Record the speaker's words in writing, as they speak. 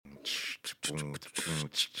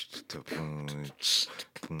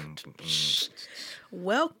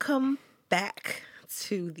Welcome back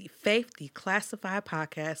to the Faith Declassified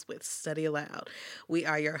podcast with Study Aloud. We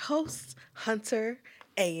are your hosts, Hunter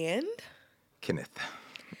and Kenneth.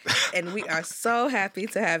 And we are so happy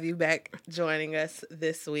to have you back joining us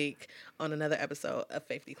this week on another episode of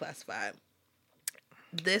Faith Declassified.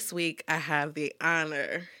 This week, I have the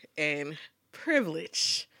honor and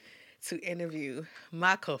privilege to interview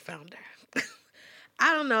my co-founder.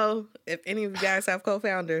 I don't know if any of you guys have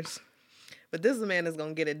co-founders, but this is a man that's going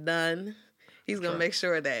to get it done. He's going to make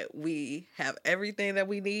sure that we have everything that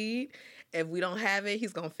we need. If we don't have it,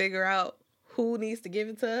 he's going to figure out who needs to give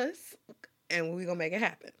it to us, and we're going to make it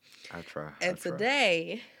happen. I try.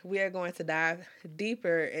 Today, we are going to dive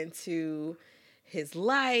deeper into his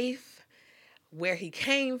life, where he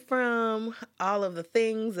came from, all of the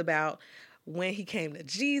things about when he came to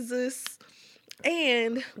Jesus,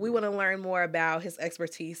 and we want to learn more about his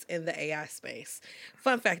expertise in the AI space.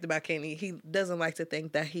 Fun fact about Kenny, he doesn't like to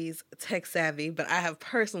think that he's tech savvy, but I have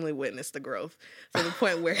personally witnessed the growth to the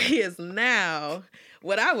point where he is now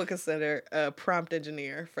what I would consider a prompt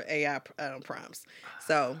engineer for AI prompts.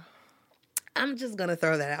 So I'm just going to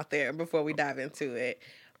throw that out there before we dive into it.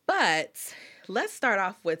 But let's start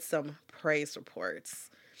off with some praise reports.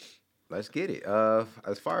 Let's get it.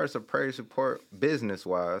 As far as a praise report,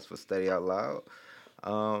 business-wise, for Study Out Loud,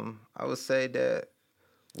 I would say that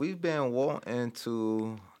we've been wanting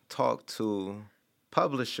to talk to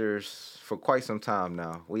publishers for quite some time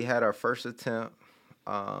now. We had our first attempt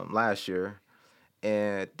last year,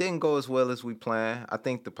 and it didn't go as well as we planned. I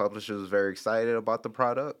think the publisher was very excited about the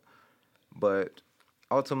product, but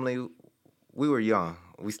ultimately, we were young.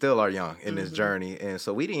 We still are young in this journey, and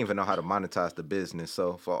so we didn't even know how to monetize the business.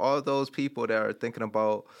 So for all those people that are thinking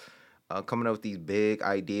about coming up with these big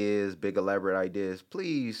ideas, big elaborate ideas,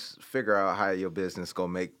 please figure out how your business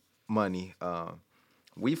gonna make money.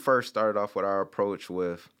 We first started off with our approach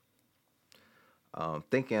with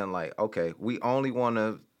thinking like, okay, we only want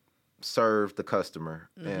to serve the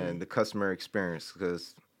customer and the customer experience,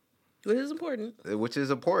 Which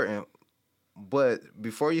is important. But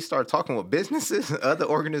before you start talking with businesses, other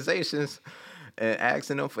organizations, and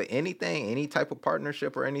asking them for anything, any type of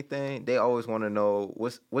partnership or anything, they always want to know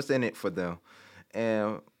what's in it for them.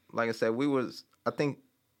 And like I said, I think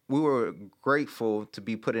we were grateful to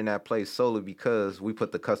be put in that place solely because we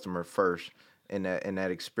put the customer first in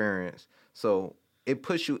that experience. So it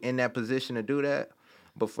puts you in that position to do that.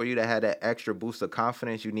 But for you to have that extra boost of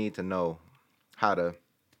confidence, you need to know how to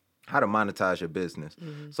monetize your business.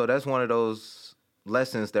 So that's one of those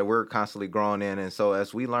lessons that we're constantly growing in. And so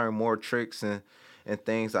as we learn more tricks and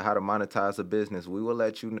things on how to monetize a business, we will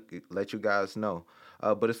let you guys know.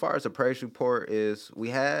 But as far as the praise report is,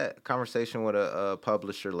 we had a conversation with a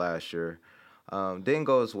publisher last year. Didn't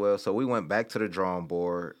go as well. So we went back to the drawing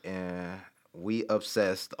board and we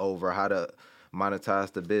obsessed over how to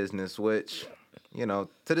monetize the business, which, you know,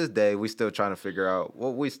 to this day, we still trying to figure out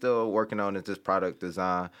what we still working on is this product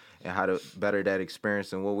design and how to better that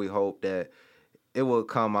experience, and what we hope that it will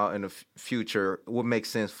come out in the future will make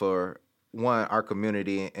sense for, one, our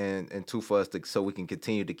community, and two, for us so we can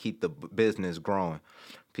continue to keep the business growing.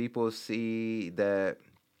 People see that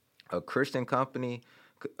a Christian company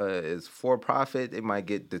is for profit, they might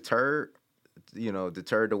get deterred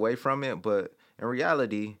away from it. But in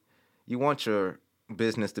reality, you want your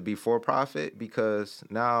business to be for profit, because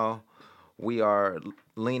now we are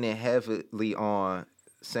leaning heavily on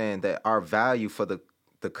saying that our value for the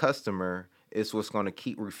customer is what's going to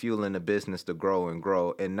keep refueling the business to grow and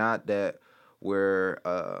grow, and not that we're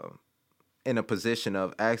in a position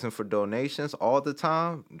of asking for donations all the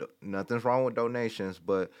time. Nothing's wrong with donations,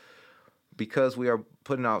 but because we are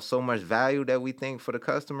putting out so much value that we think for the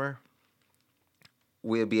customer,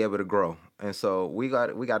 we'll be able to grow. And so we got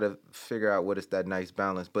to figure out what is that nice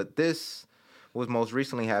balance. But this, what most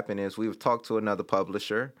recently happened is we've talked to another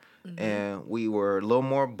publisher, and we were a little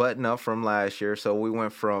more buttoned up from last year. So we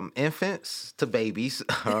went from infants to babies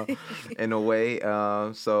in a way.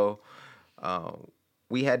 So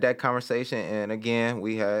we had that conversation, and again,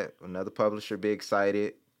 we had another publisher be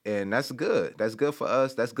excited. And that's good. That's good for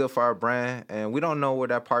us. That's good for our brand. And we don't know where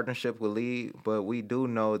that partnership will lead, but we do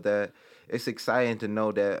know that it's exciting to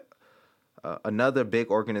know that another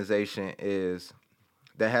big organization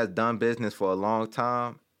that has done business for a long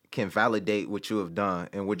time can validate what you have done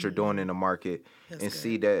and what you're doing in the market. That's and good.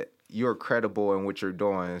 See that you're credible in what you're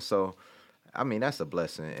doing. So, I mean, that's a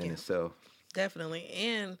blessing in itself. Definitely.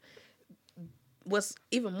 And what's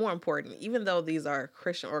even more important, even though these are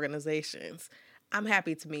Christian organizations, I'm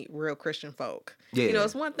happy to meet real Christian folk. Yeah. You know,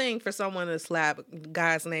 it's one thing for someone to slap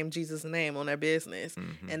God's name, Jesus' name on their business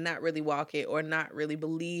and not really walk it or not really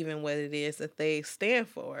believe in what it is that they stand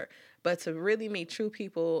for. But to really meet true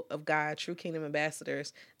people of God, true kingdom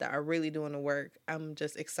ambassadors that are really doing the work, I'm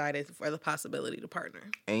just excited for the possibility to partner.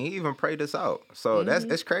 And he even prayed us out. So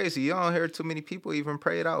it's crazy. You don't hear too many people even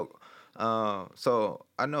pray it out. So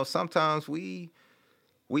I know sometimes we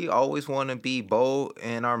always want to be bold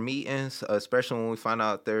in our meetings, especially when we find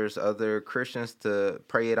out there's other Christians to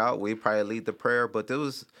pray it out. We probably lead the prayer, but it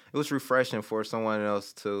was refreshing for someone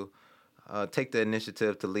else to take the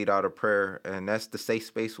initiative to lead out a prayer, and that's the safe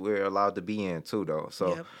space we're allowed to be in too, though.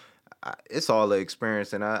 So it's all an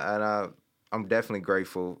experience, and I'm definitely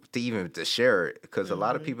grateful to share it, because a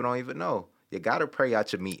lot of people don't even know. You gotta pray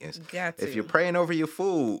out your meetings. If you're praying over your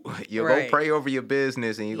food, you go pray over your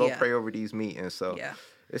business, and you go pray over these meetings. So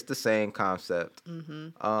it's the same concept.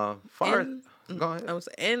 Go ahead.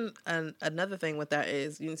 And another thing with that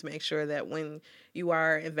is you need to make sure that when you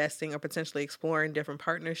are investing or potentially exploring different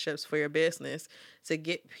partnerships for your business, to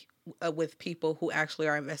get with people who actually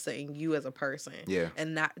are invested in you as a person. Yeah.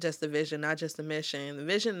 And not just the vision, not just the mission. The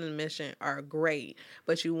vision and the mission are great,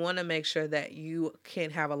 but you want to make sure that you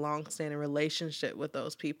can have a long-standing relationship with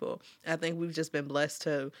those people. I think we've just been blessed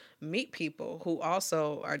to meet people who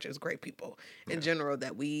also are just great people in general,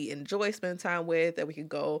 that we enjoy spending time with, that we could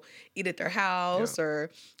go eat at their house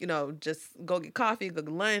or, you know, just go get coffee, go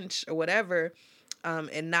get lunch or whatever,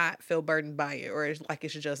 and not feel burdened by it or it's like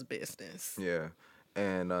it's just business. Yeah.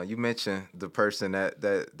 And you mentioned the person that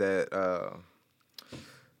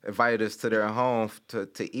invited us to their home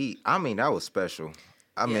to eat. I mean, that was special.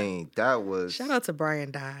 I mean, that was... Shout out to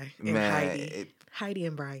Brian Dye and Heidi. Heidi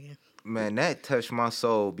and Brian. Man, that touched my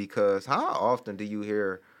soul, because how often do you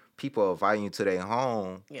hear people inviting you to their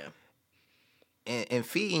home and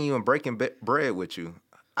feeding you and breaking bread with you?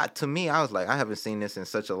 To me, I was like, I haven't seen this in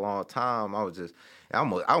such a long time. I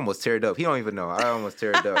almost teared up. He don't even know. I almost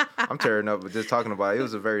teared up. I'm tearing up just talking about it. It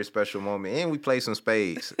was a very special moment. And we played some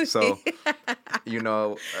spades. So, you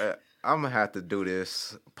know, I'm going to have to do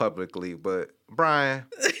this publicly. But, Brian,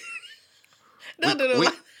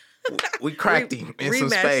 we cracked him in some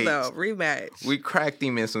spades. Rematch. We cracked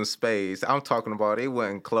him in some spades. I'm talking about it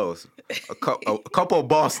wasn't close. A couple of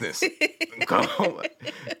Bostons.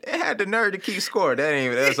 It had the nerve to keep score.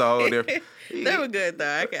 That's a whole different... They were good,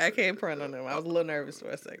 though. I can't front on them. I was a little nervous for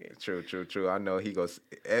a second. True. I know he goes...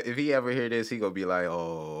 If he ever hear this, he gonna be like,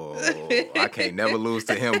 oh, I can't never lose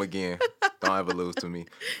to him again. Don't ever lose to me.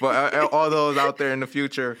 But all those out there in the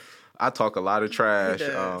future... I talk a lot of trash.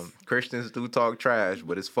 Christians do talk trash,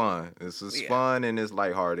 but it's fun. It's just fun and it's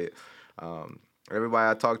lighthearted. Everybody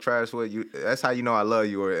I talk trash with, that's how you know I love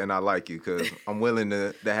you and I like you, because I'm willing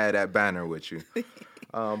to have that banner with you.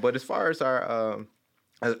 But as far as our,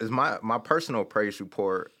 as my personal praise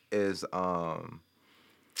report is, let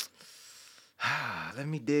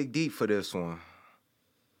me dig deep for this one.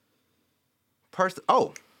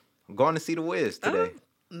 I'm going to see The Wiz today.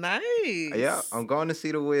 Nice. Yeah, I'm going to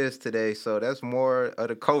see The Wiz today, so that's more of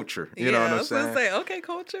the culture. You know what I'm saying? I was going to say, okay,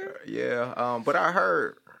 culture. Yeah, but I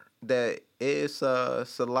heard that it's a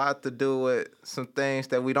lot to do with some things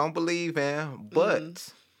that we don't believe in,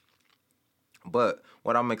 but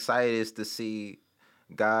what I'm excited is to see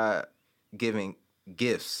God giving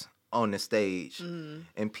gifts on the stage.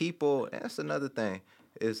 And people, that's another thing,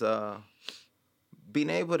 is being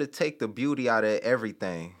able to take the beauty out of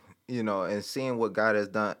everything. You know, and seeing what God has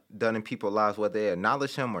done in people's lives, whether they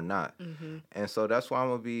acknowledge him or not. And so that's why I'm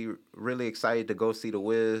going to be really excited to go see The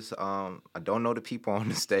Wiz. I don't know the people on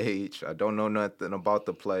the stage. I don't know nothing about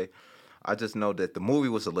the play. I just know that the movie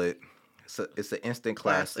was lit. It's an instant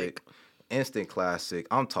classic. Instant classic.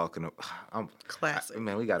 I'm classic.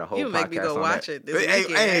 Man, we got a whole podcast on that. You make me go watch it this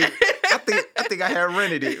weekend. Hey, I think I have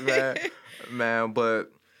rented it, man. Man,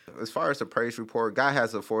 but... As far as the praise report, God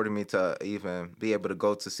has afforded me to even be able to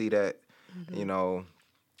go to see that. You know,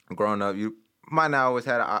 growing up, you might not always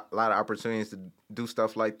had a lot of opportunities to do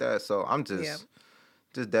stuff like that. So I'm just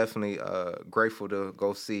definitely grateful to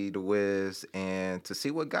go see The Wiz and to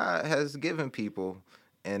see what God has given people,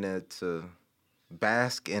 and to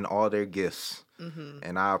bask in all their gifts.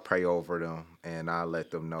 And I'll pray over them and I'll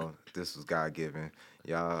let them know this was God given.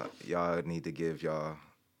 Y'all need to give y'all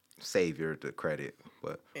Savior the credit.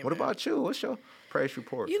 But Amen. What about you? What's your praise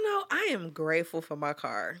report? You know, I am grateful for my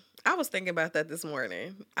car. I was thinking about that this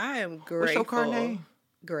morning. I am grateful. What's your car name?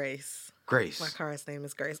 Grace. Grace. My car's name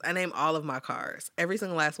is Grace. I name all of my cars. Every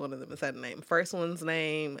single last one of them has had a name. First one's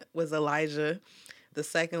name was Elijah. The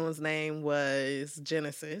second one's name was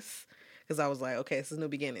Genesis, because I was like, okay, this is new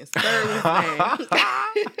beginnings. Third one's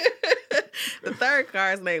name. The third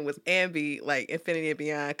car's name was Ambi, like Infinity and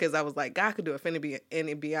Beyond, because I was like, God could do Infinity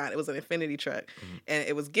and Beyond. It was an Infinity truck, and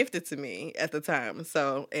it was gifted to me at the time.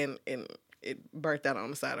 So, and it burnt out on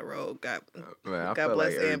the side of the road. God Man, I God feel like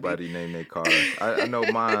bless everybody Ambi. named their cars. I know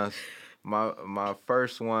mine's my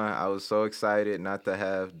first one. I was so excited not to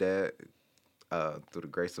have that. Through the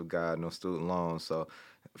grace of God, no student loans. So,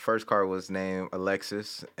 first car was named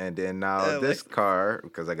Alexis, and then now this Alexis. car,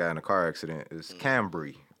 because I got in a car accident, is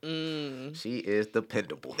Cambry. Mm. She is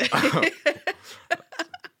dependable.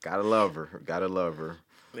 Gotta love her. Gotta love her.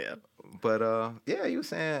 Yeah. But yeah, you were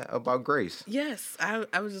saying about Grace. Yes, I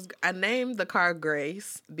named the car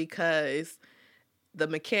Grace because the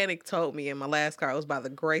mechanic told me in my last car, it was by the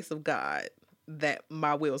grace of God that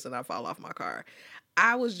my wheels did not fall off my car.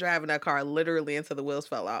 I was driving that car literally until the wheels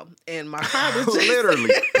fell off, and my car was just literally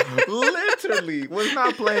was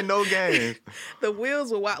not playing no games. The wheels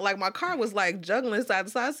were like my car was like juggling side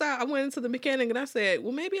to side. I went into the mechanic and I said,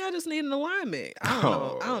 "Well, maybe I just need an alignment." I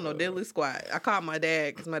don't know, diddly squat. I called my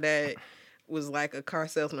dad because my dad was like a car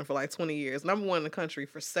salesman for like 20 years, number one in the country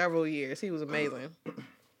for several years. He was amazing.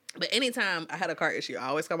 But anytime I had a car issue, I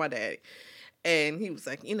always call my dad. And he was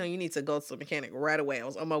like, you need to go to the mechanic right away. I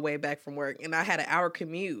was on my way back from work, and I had an hour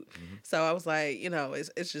commute. Mm-hmm. So I was like,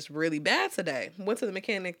 it's just really bad today. Went to the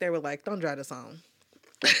mechanic. They were like, don't drive this home.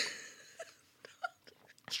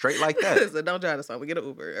 Straight like that. So don't drive this home. We get an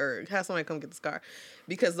Uber or have somebody come get this car.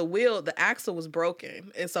 Because the axle was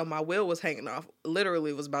broken. And so my wheel was hanging off.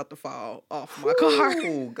 Literally was about to fall off my car.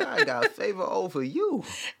 Oh, God got favor over you.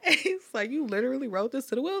 And he's like, you literally wrote this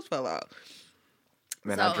till the wheels fell off.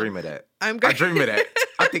 Man, so, I dream of that. I dream of that.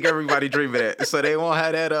 I think everybody dream of that. So they won't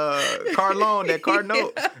have that car loan, that car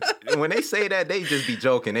note. When they say that, they just be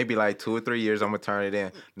joking. They be like 2 or 3 years, I'm going to turn it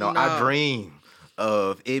in. No, I dream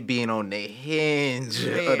of it being on the hinge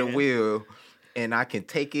of the wheel, and I can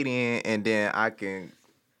take it in, and then I can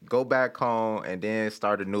go back home and then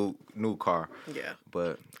start a new car. Yeah.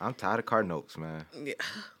 But I'm tired of car notes, man. Yeah.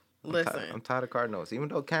 Listen. I'm tired of car notes. Even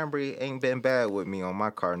though Cambry ain't been bad with me on my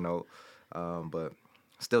car note, but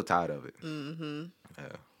still tired of it. Mm-hmm.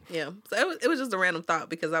 Yeah. So it was just a random thought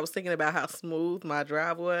because I was thinking about how smooth my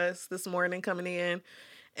drive was this morning coming in.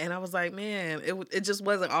 And I was like, man, it just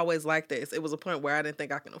wasn't always like this. It was a point where I didn't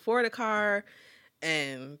think I can afford a car.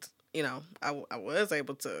 And, I was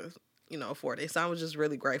able to, afford it. So I was just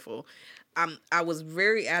really grateful. I was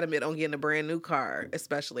very adamant on getting a brand new car,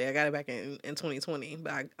 especially. I got it back in 2020,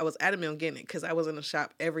 but I was adamant on getting it because I was in the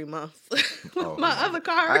shop every month with my other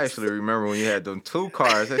cars. I actually remember when you had them 2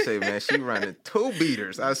 cars. They say, man, she running 2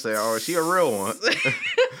 beaters. I say, oh, she a real one.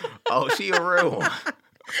 Oh, she a real one.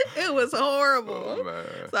 It was horrible. Oh, man.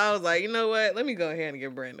 So I was like, you know what? Let me go ahead and get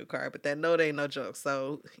a brand new car. But that note ain't no joke.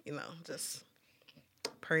 So, just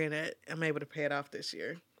praying that I'm able to pay it off this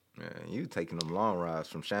year. Man, you taking them long rides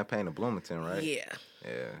from Champaign to Bloomington, right? Yeah.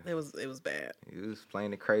 Yeah. It was bad. You was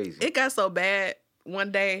playing it crazy. It got so bad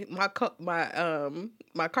one day my car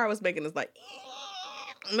was making this like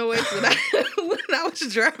noise when I was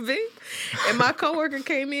driving, and my coworker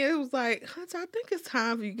came in and was like, Hunter, I think it's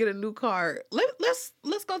time for you to get a new car. Let's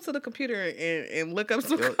go to the computer and look up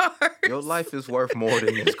some cars. Your life is worth more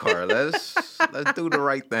than this car. Let's do the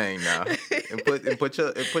right thing now and put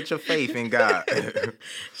your faith in God.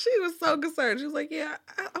 She was so concerned. She was like, yeah,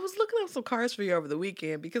 I was looking up some cars for you over the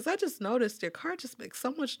weekend because I just noticed your car just makes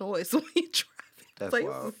so much noise when you drive it. That's like,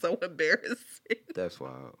 wild. This is so embarrassing. That's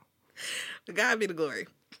wild. God be the glory.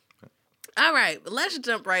 All right, let's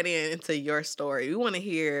jump right into your story. We want to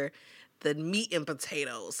hear the meat and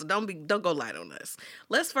potatoes. So don't go light on us.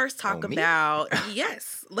 Let's first talk about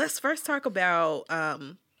Let's first talk about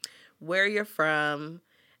where you're from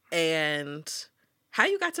and how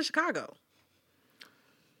you got to Chicago.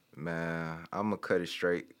 Man, I'm gonna cut it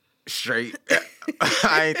straight.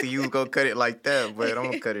 I ain't think you was gonna cut it like that, but I'm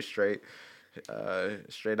gonna cut it straight.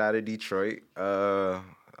 Straight out of Detroit.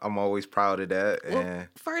 I'm always proud of that. Well, and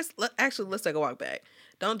first, let's take a walk back.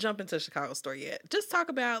 Don't jump into the Chicago story yet. Just talk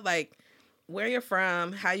about like where you're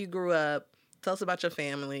from, how you grew up. Tell us about your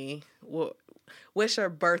family. What's your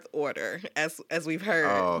birth order, as we've heard?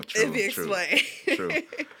 Oh, true. If you explain. True.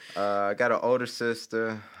 I got an older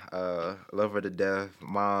sister. Love her to death.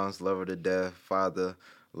 Mom's love her to death. Father,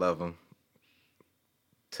 love him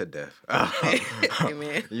to death.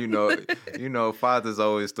 Amen. You know, fathers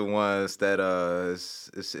always the ones that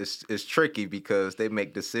it's tricky because they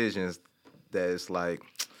make decisions that it's like,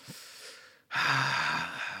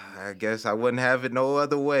 I guess I wouldn't have it no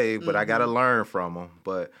other way, but I gotta learn from them.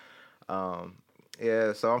 But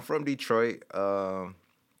yeah, so I'm from Detroit.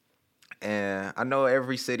 And I know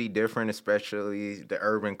every city different, especially the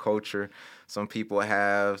urban culture. Some people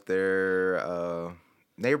have their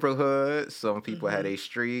neighborhood. Some people have a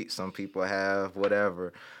street. Some people have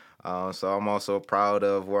whatever. So I'm also proud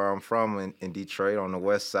of where I'm from in Detroit on the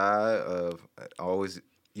west side. I always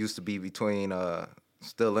used to be between,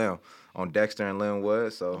 still am, on Dexter and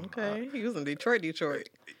Linwood. So Okay, he was in Detroit. yeah,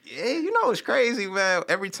 it's crazy, man.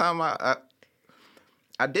 Every time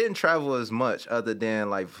I didn't travel as much other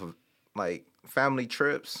than like family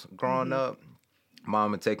trips growing up.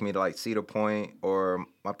 Mom would take me to like Cedar Point, or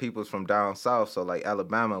my people's from down south. So like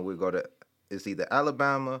Alabama, we go to, it's either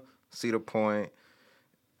Alabama, Cedar Point,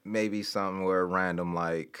 maybe somewhere random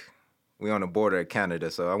like we on the border of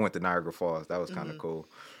Canada. So I went to Niagara Falls. That was kind of cool.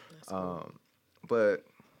 That's cool. But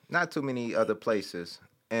not too many other places.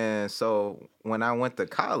 And so when I went to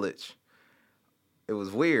college, it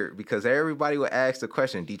was weird because everybody would ask the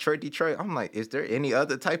question, Detroit, Detroit. I'm like, is there any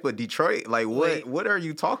other type of Detroit? Like, Wait. what are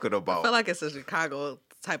you talking I about? feel like it's a Chicago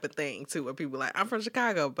type of thing too, where people like, I'm from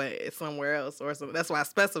Chicago, but it's somewhere else or something. That's why I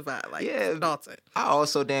specified like Dalton. I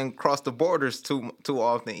also didn't cross the borders too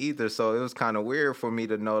often either, so it was kind of weird for me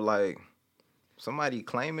to know like somebody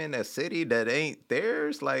claiming a city that ain't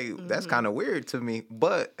theirs. Like that's kind of weird to me.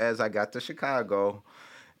 But as I got to Chicago,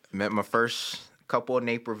 met my first couple of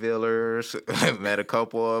Napervillers, met a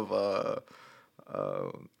couple of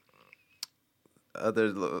other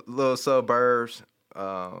little suburbs,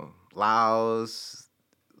 Laos,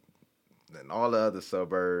 and all the other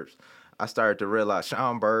suburbs. I started to realize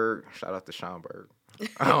Schaumburg. Shout out to Schaumburg.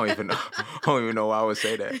 I don't even know why I would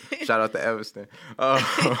say that. Shout out to Evanston.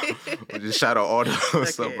 Just shout out all the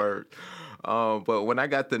suburbs. But when I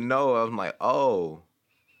got to know, I was like, oh,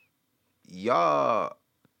 y'all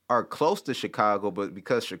are close to Chicago, but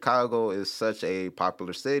because Chicago is such a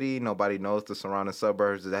popular city, nobody knows the surrounding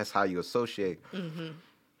suburbs. That's how you associate.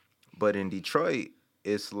 But in Detroit,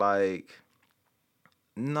 it's like,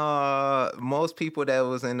 nah, most people that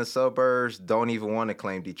was in the suburbs don't even want to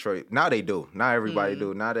claim Detroit. Now they do. Now everybody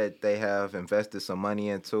do. Now that they have invested some money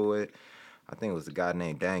into it. I think it was a guy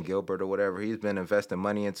named Dan Gilbert or whatever. He's been investing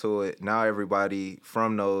money into it. Now everybody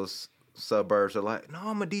from those suburbs are like, no,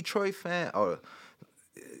 I'm a Detroit fan. Or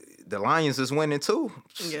the Lions is winning too.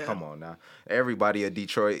 Yeah. Come on now. Everybody a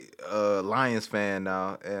Detroit Lions fan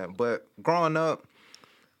now. But growing up,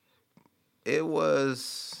 it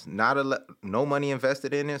was no money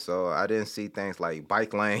invested in it, so I didn't see things like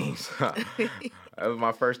bike lanes. That was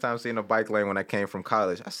my first time seeing a bike lane when I came from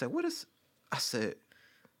college. I said,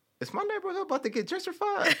 is my neighborhood about to get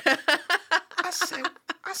gentrified? I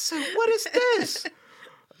said, what is this?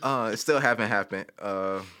 It still haven't happened.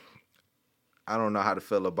 I don't know how to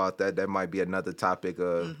feel about that. That might be another topic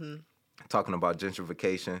of talking about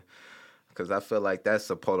gentrification, because I feel like that's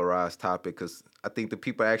a polarized topic, because I think the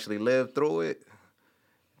people actually live through it.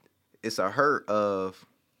 It's a hurt of,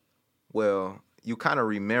 well, you kind of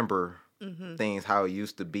remember things how it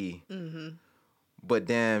used to be. But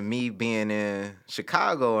then me being in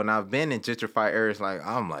Chicago and I've been in gentrified areas,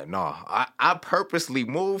 I'm like, no, I purposely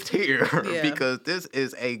moved here because this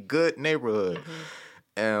is a good neighborhood.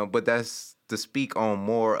 But that's to speak on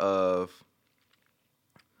more of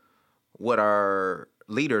what our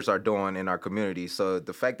leaders are doing in our community. So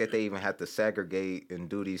the fact that they even have to segregate and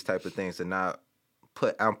do these type of things and not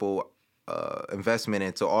put ample investment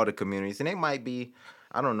into all the communities, and they might be,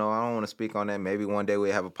 I don't know, I don't want to speak on that. Maybe one day we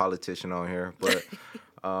have a politician on here. But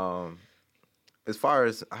as far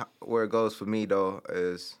as where it goes for me, though,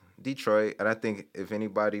 is Detroit. And I think if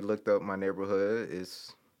anybody looked up my neighborhood,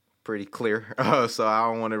 it's pretty clear. So I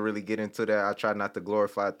don't want to really get into that. I try not to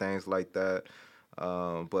glorify things like that.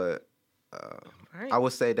 But I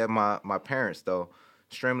would say that my parents, though,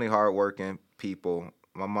 extremely hardworking people.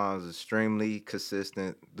 My mom's extremely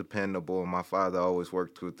consistent, dependable. My father always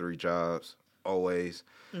worked 2 or 3 jobs, always.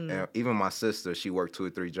 And even my sister, she worked 2 or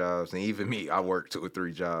 3 jobs. And even me, I worked 2 or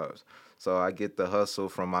 3 jobs. So I get the hustle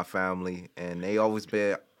from my family, and they always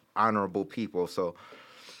been honorable people. So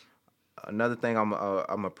another thing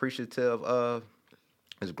I'm appreciative of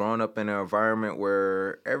is growing up in an environment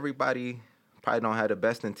where everybody probably don't have the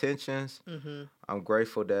best intentions. I'm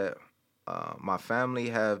grateful that my family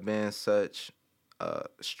have been such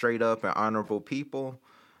straight up and honorable people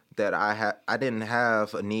that I didn't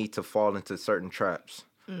have a need to fall into certain traps.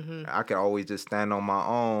 I could always just stand on my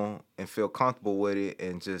own and feel comfortable with it,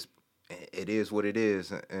 and just it is what it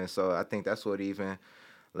is. And so I think that's what even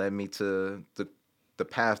led me to the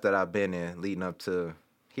path that I've been in leading up to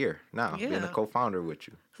here now, being a Yeah. co-founder with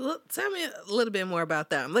you. So tell me a little bit more about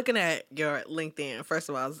that. I'm looking at your LinkedIn. First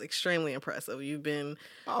of all, it's extremely impressive. You've been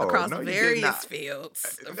Oh, across no, you did various not.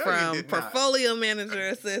 fields, No, you from did not. portfolio manager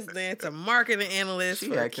assistant to marketing analyst She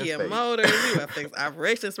for acting Kia fake. Motors. You have fixed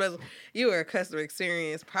operations specialist. You are a customer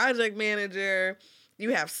experience project manager.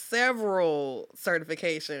 You have several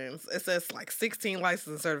certifications. It says like 16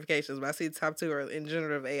 license certifications, but I see the top two are in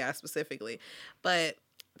generative AI specifically. But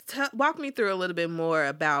walk me through a little bit more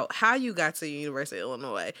about how you got to University of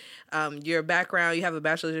Illinois. Your background, you have a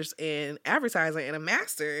bachelor's in advertising and a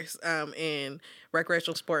master's in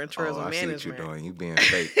recreational sport and Oh, tourism I see what you're management. doing. You being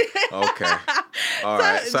fake. Okay. All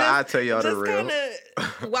right. So I'll tell y'all the real. Kind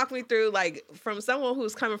of walk me through, like, from someone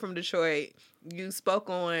who's coming from Detroit, you spoke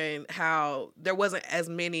on how there wasn't as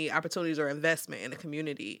many opportunities or investment in the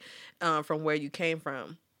community from where you came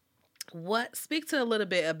from. Speak to a little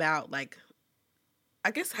bit about, like, I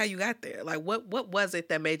guess how you got there. Like, what was it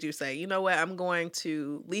that made you say, you know what, I'm going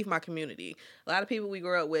to leave my community? A lot of people we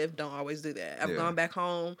grew up with don't always do that. I've gone back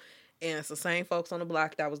home, and it's the same folks on the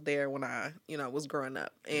block that was there when I, was growing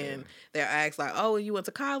up. And they're asked, like, oh, you went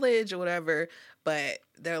to college or whatever, but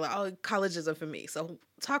they're like, oh, college isn't for me. So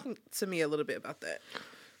talk to me a little bit about that.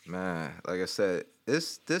 Man, like I said,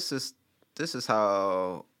 this is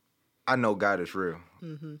how I know God is real.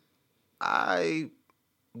 Mm-hmm. I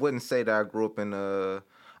wouldn't say that I grew up in a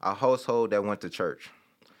household that went to church.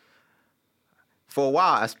 For a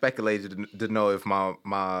while, I speculated to know if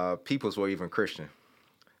my peoples were even Christian.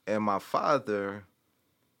 And my father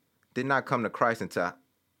did not come to Christ until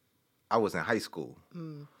I was in high school.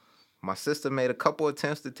 Mm. My sister made a couple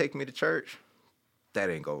attempts to take me to church. That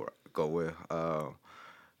didn't go well.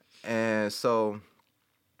 And so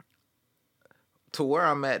to where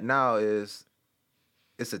I'm at now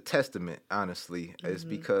it's a testament, honestly. Mm-hmm. It's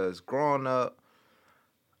because growing up,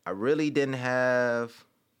 I really didn't have,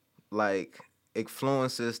 like,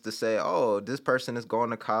 influences to say, oh, this person is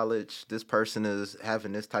going to college, this person is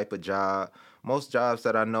having this type of job. Most jobs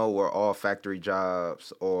that I know were all factory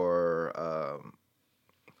jobs or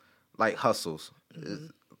like hustles. Mm-hmm.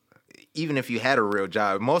 Even if you had a real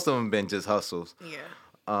job, most of them been just hustles.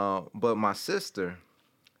 Yeah. But my sister,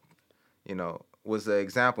 was the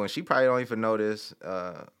example, and she probably don't even know this.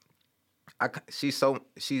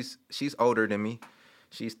 She's older than me.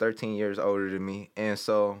 She's 13 years older than me, and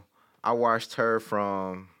so I watched her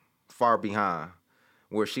from far behind,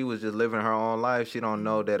 where she was just living her own life. She don't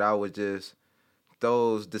know that I was just,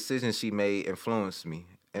 those decisions she made influenced me,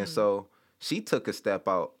 and so she took a step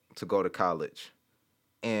out to go to college,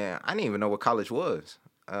 and I didn't even know what college was.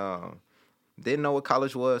 Didn't know what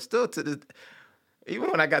college was. Still to this.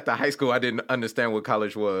 Even when I got to high school, I didn't understand what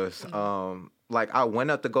college was. Like, I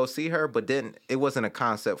went up to go see her, but then it wasn't a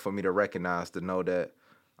concept for me to recognize, to know that,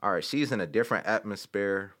 all right, she's in a different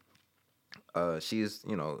atmosphere. She's,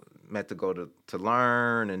 meant to go to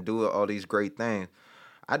learn and do all these great things.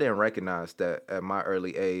 I didn't recognize that at my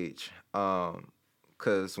early age.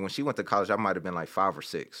 Because when she went to college, I might have been like 5 or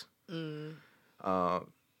 6.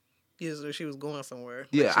 She was going somewhere.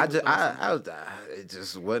 Yeah, I it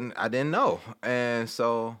just wasn't. I didn't know, and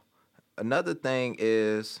so another thing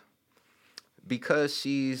is, because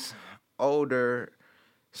she's older,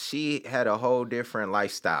 she had a whole different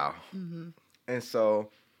lifestyle, and so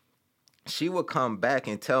she would come back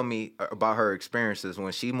and tell me about her experiences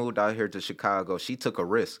when she moved out here to Chicago. She took a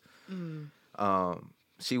risk.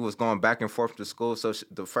 She was going back and forth to school, so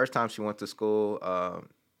the first time she went to school.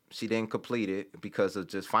 She didn't complete it because of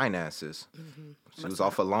just finances. She was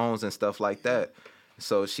off of loans and stuff like that.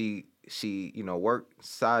 So she worked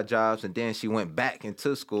side jobs, and then she went back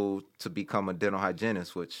into school to become a dental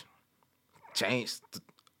hygienist, which changed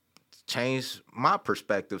my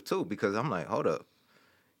perspective too, because I'm like, hold up,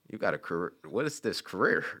 you got a career. What is this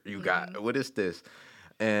career you got? What is this?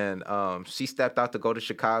 And she stepped out to go to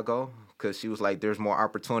Chicago because she was like, there's more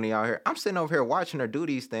opportunity out here. I'm sitting over here watching her do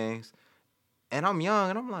these things. And I'm young,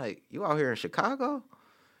 and I'm like, you out here in Chicago?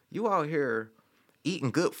 You out here eating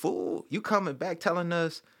good food? You coming back telling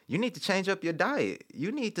us you need to change up your diet.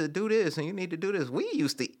 You need to do this, and you need to do this. We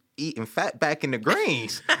used to eating fat back in the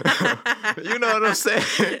greens. You know what I'm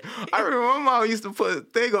saying? I remember my mom used to put a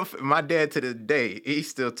thing of, my dad to this day, he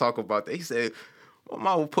still talk about that. He said, my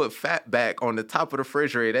mom would put fat back on the top of the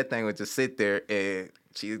refrigerator. That thing would just sit there, and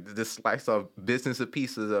she just slice off business of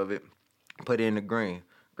pieces of it, put it in the green.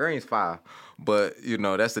 Green's fire, but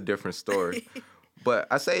that's a different story. But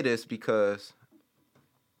I say this because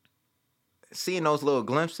seeing those little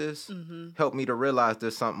glimpses helped me to realize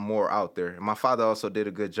there's something more out there. And my father also did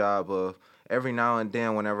a good job of, every now and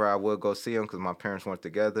then, whenever I would go see him, because my parents weren't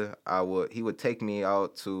together, he would take me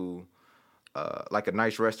out to like a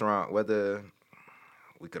nice restaurant, whether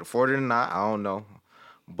we could afford it or not, I don't know.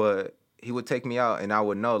 But he would take me out, and I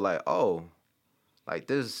would know, like, oh, like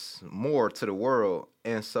there's more to the world.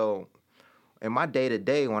 And so in my day to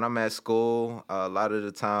day, when I'm at school, a lot of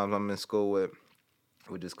the times I'm in school with,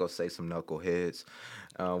 we just go say some knuckleheads.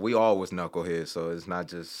 We all was knuckleheads, so it's not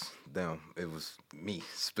just them. It was me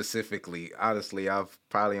specifically. Honestly, I've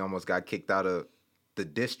probably almost got kicked out of the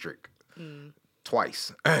district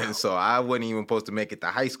twice. And so I wasn't even supposed to make it to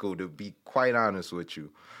high school, to be quite honest with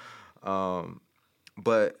you.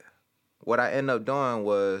 But what I ended up doing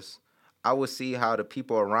was I would see how the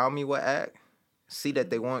people around me would act, see that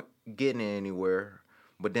they weren't getting anywhere,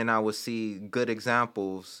 but then I would see good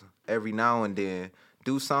examples every now and then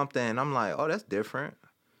do something, and I'm like, oh, that's different.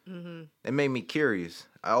 It made me curious.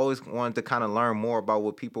 I always wanted to kind of learn more about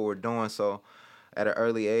what people were doing, so at an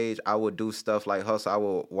early age, I would do stuff like hustle. I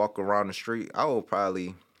would walk around the street. I would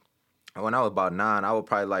probably, when I was about 9, I would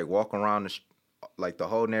probably like walk around like the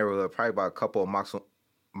whole neighborhood, probably about a couple of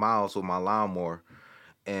miles with my lawnmower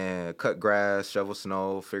and cut grass, shovel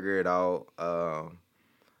snow, figure it out.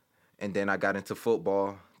 And then I got into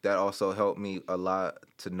football. That also helped me a lot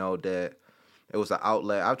to know that it was an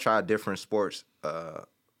outlet. I've tried different sports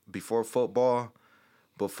before football,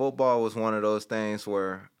 but football was one of those things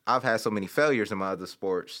where I've had so many failures in my other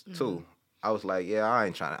sports too. I was like, yeah, I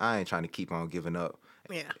ain't trying to keep on giving up.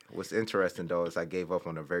 Yeah. What's interesting though is I gave up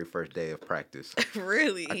on the very first day of practice.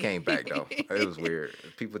 Really? I came back though. It was weird.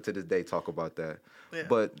 People to this day talk about that. Yeah.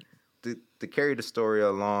 But to carry the story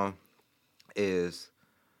along is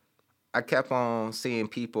I kept on seeing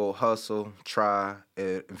people hustle, try,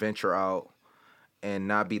 and venture out, and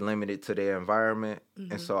not be limited to their environment.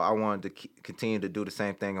 And so I wanted to continue to do the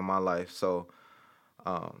same thing in my life. So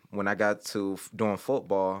when I got to doing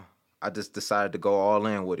football, I just decided to go all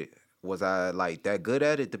in with it. Was I like that good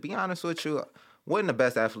at it? To be honest with you, wasn't the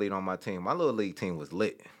best athlete on my team. My little league team was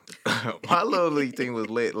lit. My little league team was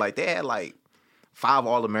lit. Like they had like 5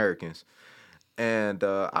 All-Americans. And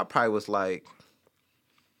I probably was like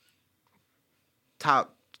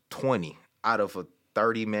top 20 out of a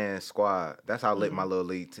 30-man squad. That's how lit my little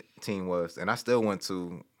league team was. And I still went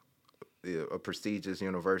to a prestigious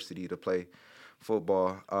university to play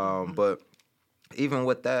football. But even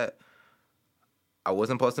with that, I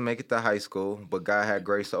wasn't supposed to make it to high school, but God had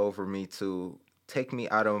grace over me to take me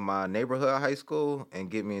out of my neighborhood high school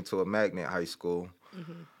and get me into a magnet high school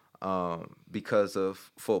because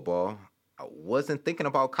of football. I wasn't thinking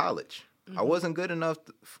about college. I wasn't good enough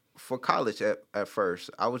for college at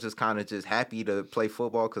first. I was just kind of just happy to play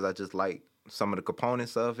football because I just liked some of the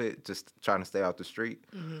components of it, just trying to stay out the street.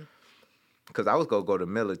 Because I was going to go to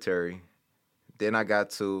military. Then I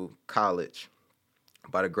got to college.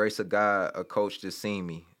 By the grace of God, a coach just seen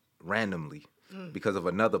me randomly because of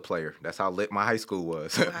another player. That's how lit my high school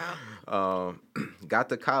was. Wow. Got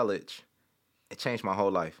to college. It changed my whole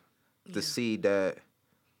life to see that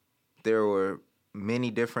there were many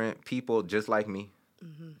different people just like me,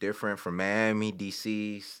 different from Miami,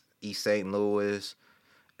 D.C., East St. Louis,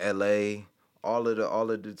 L.A., all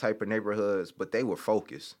of the type of neighborhoods, but they were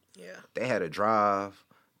focused. Yeah. They had a drive.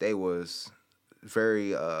 They was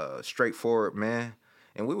very straightforward, man.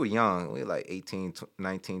 And we were young. We were like 18,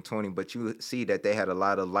 19, 20. But you see that they had a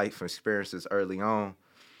lot of life experiences early on.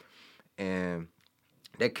 And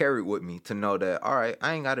that carried with me to know that, all right,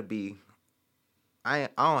 I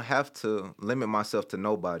don't have to limit myself to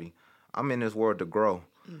nobody. I'm in this world to grow.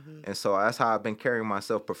 And so that's how I've been carrying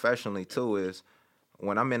myself professionally, too, is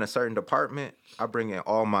when I'm in a certain department, I bring in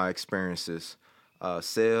all my experiences,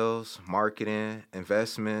 sales, marketing,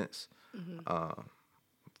 investments.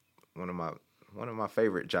 One of my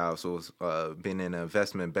favorite jobs was being in an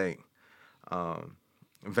investment bank,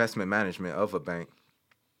 investment management of a bank,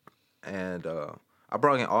 and I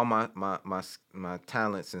brought in all my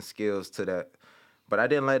talents and skills to that, but I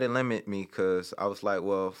didn't let it limit me because I was like,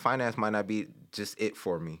 well, finance might not be just it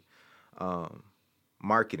for me.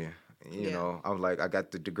 Marketing, you know, I was like, I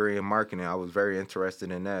got the degree in marketing. I was very interested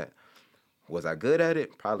in that. Was I good at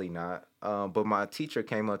it? Probably not. But my teacher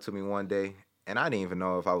came up to me one day. And I didn't even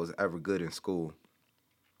know if I was ever good in school.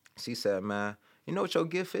 She said, man, you know what your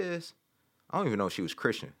gift is? I don't even know if she was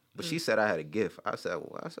Christian. But she said I had a gift. I said,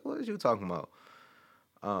 what are you talking about?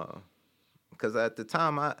 Because at the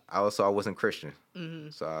time, I wasn't Christian.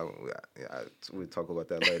 So we'll talk about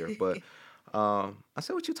that later. But I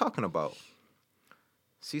said, what you talking about?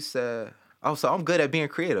 She said, oh, so I'm good at being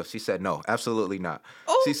creative. She said, no, absolutely not.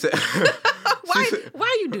 Oh. She said...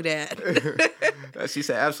 Why you do that? She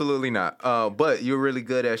said, absolutely not. But you're really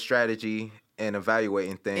good at strategy and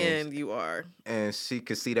evaluating things. And you are. And she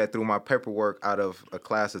could see that through my paperwork out of a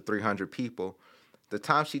class of 300 people. The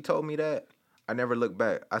time she told me that, I never looked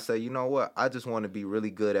back. I said, you know what? I just want to be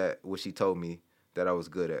really good at what she told me that I was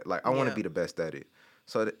good at. Like, I want to be the best at it.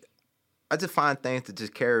 So I just find things to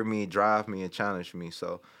just carry me, drive me, and challenge me.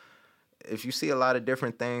 So if you see a lot of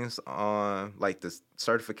different things on, like, the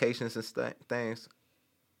certifications and things,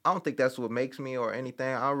 I don't think that's what makes me or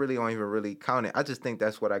anything. I really don't even really count it. I just think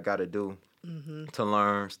that's what I got to do to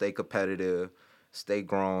learn, stay competitive, stay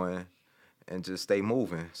growing, and just stay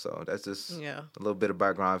moving. So that's just a little bit of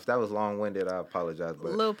background. If that was long-winded, I apologize.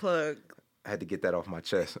 But little plug. I had to get that off my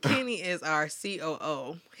chest. Kenny is our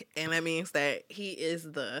COO, and that means that he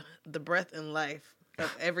is the breath and life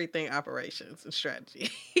of everything operations and strategy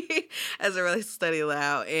as it relates to Study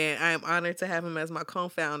Aloud. And I am honored to have him as my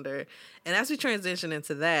co-founder. And as we transition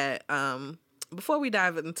into that, before we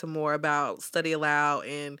dive into more about Study Aloud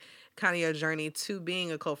and kind of your journey to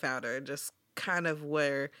being a co-founder, just kind of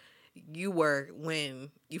where you were when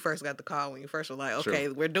you first got the call, when you first were like, okay,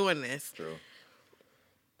 we're doing this. True.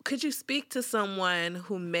 Could you speak to someone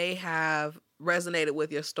who may have resonated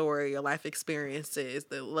with your story, your life experiences,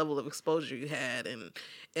 the level of exposure you had,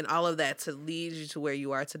 and all of that to lead you to where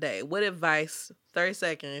you are today? What advice, 30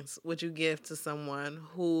 seconds, would you give to someone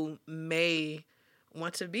who may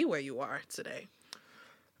want to be where you are today?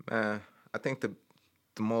 Man, I think the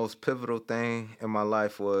most pivotal thing in my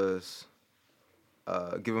life was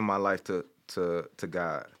giving my life to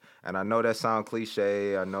God. And I know that sounds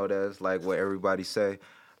cliche. I know that's like what everybody say.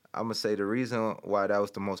 I'm going to say the reason why that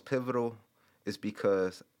was the most pivotal is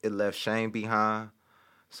because it left shame behind.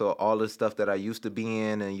 So all the stuff that I used to be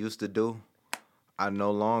in and used to do, I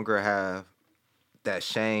no longer have that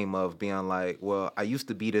shame of being like, well, I used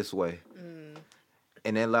to be this way.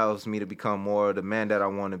 And it allows me to become more the man that I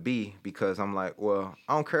want to be, because I'm like, well,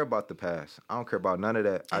 I don't care about the past. I don't care about none of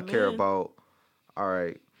that. Amen. I care about, all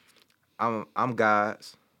right, I'm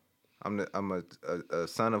God's. I'm a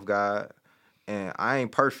son of God. And I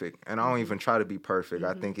ain't perfect, and I don't even try to be perfect.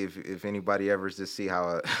 I think if anybody ever just see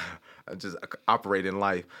how I just operate in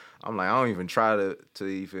life, I'm like, I don't even try to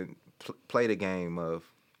even play the game of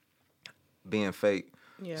being fake.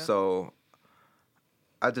 Yeah. So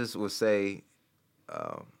I just would say,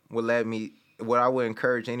 what I would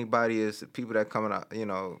encourage anybody is people that coming out,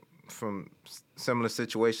 from similar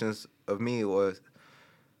situations of me, was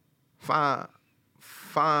find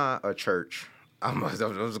a church. I'm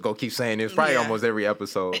just going to keep saying this probably almost every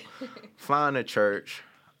episode. Find a church.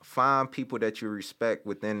 Find people that you respect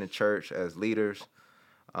within the church as leaders.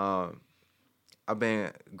 I've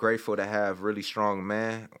been grateful to have really strong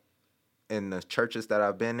men in the churches that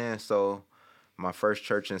I've been in. So my first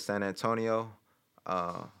church in San Antonio,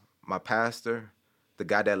 my pastor, the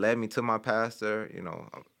guy that led me to my pastor,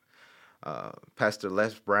 Pastor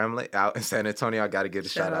Les Bramlett out in San Antonio. I got to give a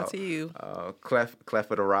shout out to you. Clef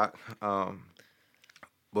of the Rock.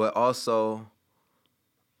 But also,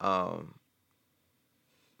 the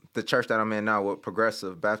church that I'm in now, with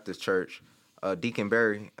Progressive Baptist Church, Deacon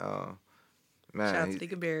Barry, man. Shout out to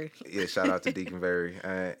Deacon Barry. Yeah, shout out to Deacon Barry.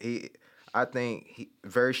 I think he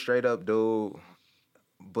very straight up dude,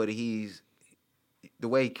 but the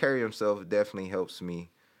way he carry himself definitely helps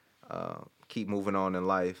me keep moving on in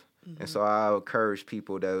life. And so I encourage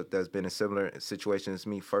people that's been in similar situations as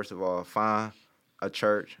me, first of all, find a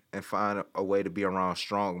church and find a way to be around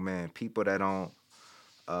strong men, people that don't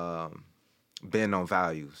bend on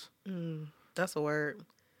values. That's a word.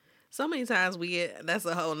 So many times that's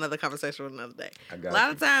a whole nother conversation for another day. A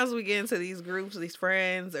lot of times we get into these groups, these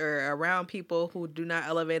friends, or around people who do not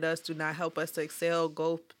elevate us, do not help us to excel,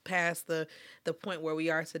 go past the point where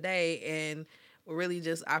we are today, and we really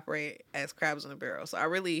just operate as crabs in a barrel. So I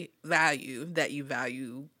really value that you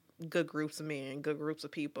value good groups of men, good groups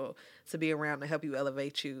of people to be around to help you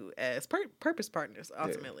elevate you as purpose partners,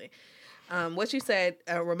 ultimately. Yeah. What you said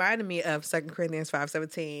reminded me of 2 Corinthians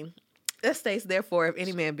 5:17. That states, therefore, if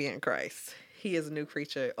any man be in Christ, he is a new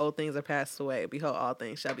creature. Old things are passed away. Behold, all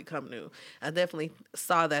things shall become new. I definitely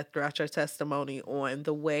saw that throughout your testimony on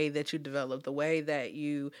the way that you developed, the way that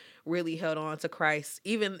you really held on to Christ,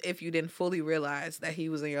 even if you didn't fully realize that he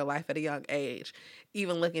was in your life at a young age.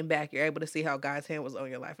 Even looking back, you're able to see how God's hand was on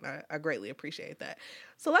your life, and I greatly appreciate that.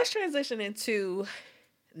 So let's transition into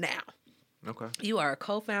now. Okay. You are a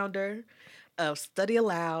co-founder of Study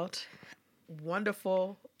Aloud,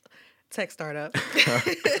 wonderful tech startup.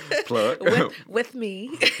 Plug. with me.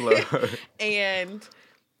 Plug. And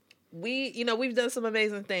we've done some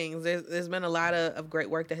amazing things. There's been a lot of great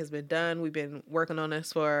work that has been done. We've been working on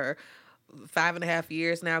this for 5.5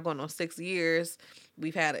 years now, going on 6 years.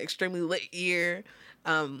 We've had an extremely lit year.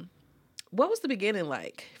 what was the beginning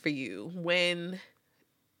like for you when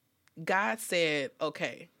God said,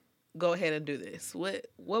 "Okay, go ahead and do this"? What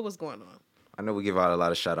was going on? I know we give out a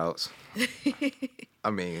lot of shout outs. I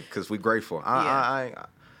mean, because we're grateful. Yeah.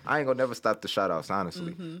 I ain't gonna never stop the shout outs,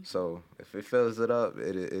 honestly. Mm-hmm. So if it fills it up,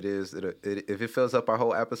 if it fills up our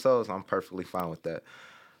whole episodes, I'm perfectly fine with that.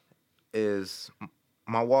 Is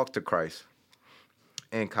my walk to Christ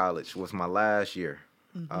in college was my last year.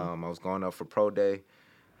 Mm-hmm. I was going up for pro day,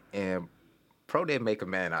 and pro day make a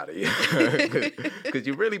man out of you, because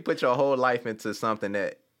you really put your whole life into something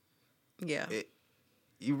that Yeah.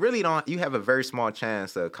 you really don't. You have a very small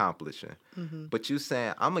chance of accomplishing. Mm-hmm. But you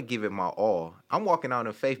saying, I'm gonna give it my all. I'm walking out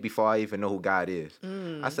in faith before I even know who God is.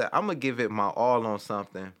 I said, I'm gonna give it my all on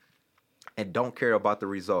something and don't care about the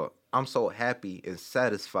result. I'm so happy and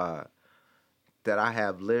satisfied that I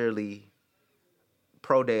have literally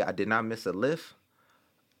pro day. I did not miss a lift.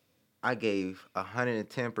 I gave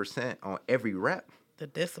 110% on every rep. The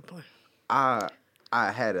discipline. I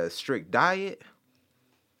had a strict diet.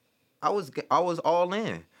 I was all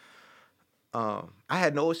in. I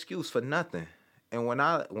had no excuse for nothing. And when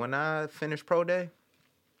I finished pro day,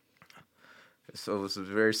 so it was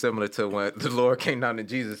very similar to when the Lord came down to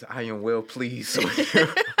Jesus. I am well pleased.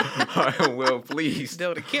 I am well pleased.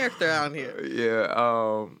 Build a character out here.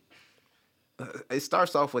 Yeah. It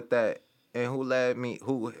starts off with that, and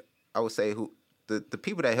who I would say who the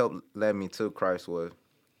people that helped led me to Christ was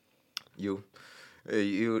you.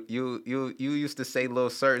 You used to say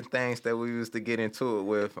little certain things that we used to get into it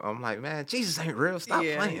with. I'm like, man, Jesus ain't real. Stop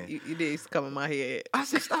playing. You did come in my head. I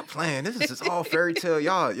said, stop playing. This is just all fairy tale.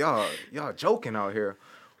 Y'all joking out here.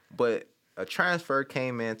 But a transfer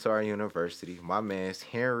came into our university. My man's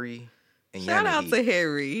Henry and Shout out Yennehy. to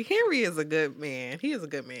Harry. Harry is a good man. He is a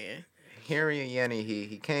good man. Henry and Yennehy.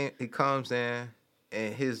 He comes in,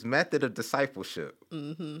 and his method of discipleship,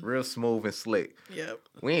 real smooth and slick. Yep.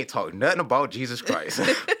 We ain't talking nothing about Jesus Christ.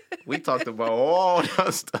 We talked about all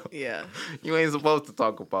that stuff. Yeah. You ain't supposed to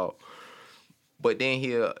talk about. But then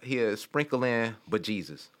he'll sprinkle in, but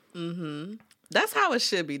Jesus. That's how it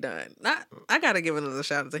should be done. I got to give another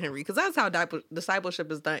shout out to Henry because that's how discipleship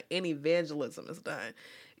is done and evangelism is done.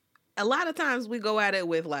 A lot of times we go at it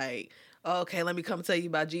with like, oh, okay, let me come tell you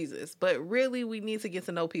about Jesus. But really, we need to get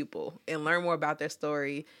to know people and learn more about their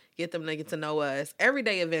story, get them to get to know us.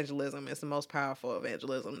 Everyday evangelism is the most powerful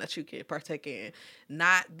evangelism that you can partake in.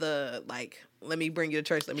 Not the, like, let me bring you to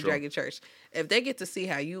church, let me drag you to church. If they get to see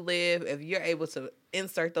how you live, if you're able to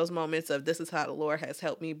insert those moments of this is how the Lord has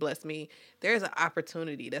helped me, blessed me, there's an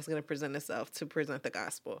opportunity that's going to present itself to present the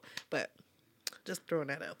gospel. But just throwing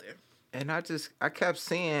that out there. And I kept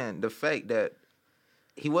seeing the fact that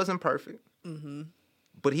he wasn't perfect,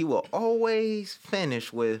 but he will always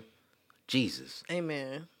finish with Jesus.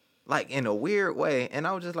 Amen. Like in a weird way. And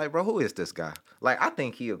I was just like, bro, who is this guy? Like, I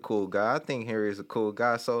think he a cool guy. I think Harry is a cool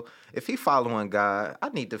guy. So if he following God, I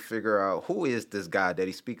need to figure out who is this guy that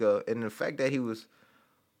he speak of. And the fact that he was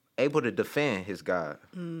able to defend his God.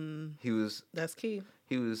 That's key.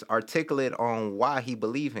 He was articulate on why he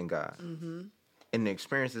believed in God. And the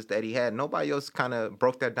experiences that he had. Nobody else kind of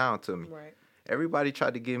broke that down to me. Right. Everybody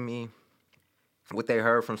tried to give me what they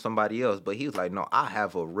heard from somebody else, but he was like, no, I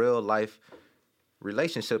have a real life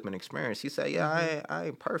relationship and experience. He said, yeah, I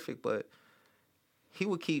ain't perfect, but he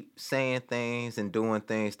would keep saying things and doing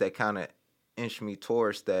things that kind of inch me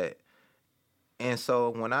towards that. And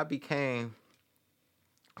so when I became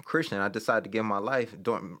a Christian, I decided to give my life,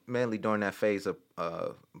 mainly during that phase of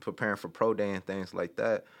preparing for pro day and things like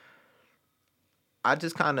that. I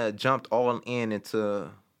just kind of jumped all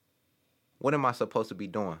into what am I supposed to be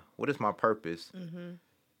doing? What is my purpose?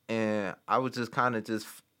 And I was just kind of just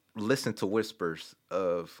listen to whispers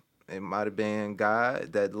of, it might have been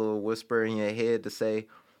God, that little whisper in your head to say,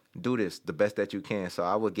 do this the best that you can. So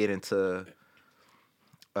I would get into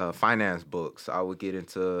finance books. I would get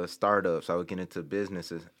into startups. I would get into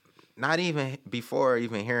businesses. Not even before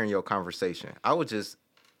even hearing your conversation. I was just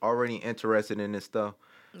already interested in this stuff.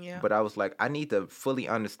 Yeah. But I was like, I need to fully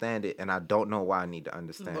understand it, and I don't know why I need to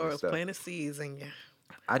understand Lord this was stuff. planting seeds in you.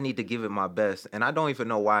 I need to give it my best, and I don't even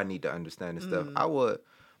know why I need to understand this stuff.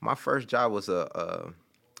 My first job was a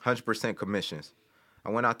 100% commissions.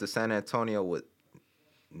 I went out to San Antonio with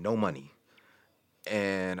no money,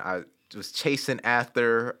 and I was chasing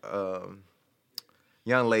after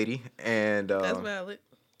young lady, and That's valid.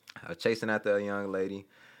 I was chasing after a young lady,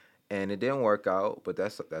 and it didn't work out, but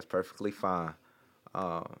that's perfectly fine.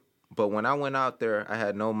 But when I went out there, I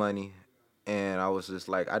had no money, and I was just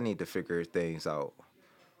like, I need to figure things out.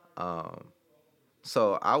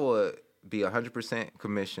 So I would be 100%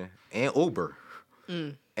 commission and Uber,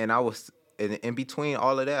 and in between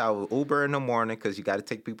all of that, I would Uber in the morning because you got to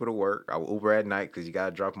take people to work. I would Uber at night because you got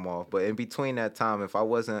to drop them off. But in between that time, if I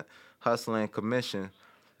wasn't hustling commission,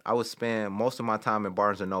 I would spend most of my time in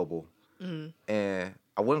Barnes and Noble, and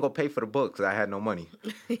I wouldn't go pay for the book because I had no money.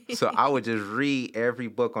 So I would just read every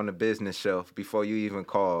book on the business shelf before you even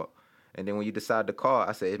called. And then when you decide to call,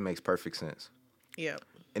 I said, it makes perfect sense. Yeah.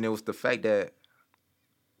 And it was the fact that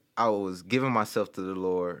I was giving myself to the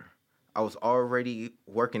Lord. I was already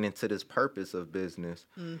working into this purpose of business.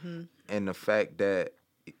 Mm-hmm. And the fact that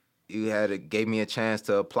gave me a chance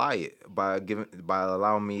to apply it by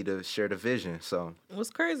allowing me to share the vision. So What's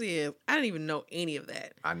crazy is I didn't even know any of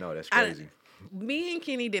that. I know that's crazy. Me and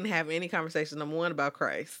Kenny didn't have any conversation, number one, about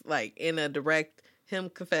Christ, like in a direct, him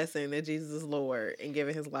confessing that Jesus is Lord and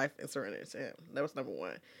giving his life and surrendering to him. That was number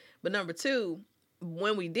one. But number two,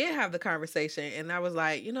 when we did have the conversation, and I was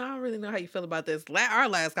like, I don't really know how you feel about this. Our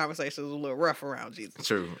last conversation was a little rough around Jesus.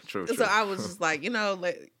 True. So I was just like,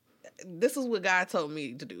 this is what God told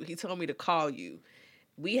me to do. He told me to call you.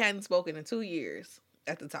 We hadn't spoken in 2 years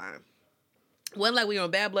at the time. Wasn't like we were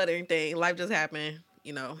on bad blood or anything. Life just happened.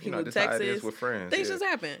 He moved to Texas. With friends. Things just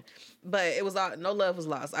happened. But it was all, no love was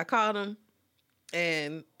lost. I called him,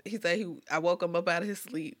 and he said I woke him up out of his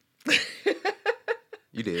sleep.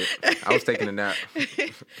 You did. I was taking a nap.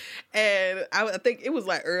 And I think it was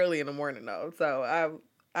like early in the morning though. So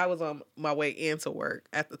I was on my way into work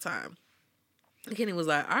at the time. And Kenny was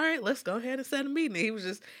like, all right, let's go ahead and set a meeting. And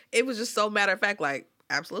it was just so matter of fact, like,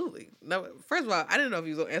 absolutely. No, first of all, I didn't know if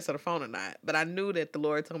you was gonna answer the phone or not, but I knew that the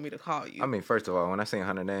Lord told me to call you. I mean, first of all, when I seen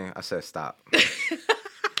her name, I said stop.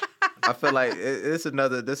 I feel like this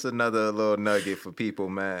another little nugget for people,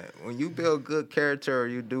 man. When you build good character or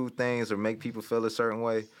you do things or make people feel a certain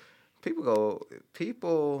way, people,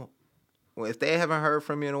 well, if they haven't heard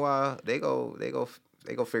from you in a while, they go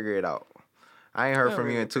figure it out. I ain't heard from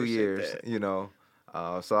you in 2 years,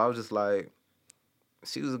 so I was just like,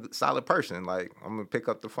 she was a solid person. Like, I'm gonna pick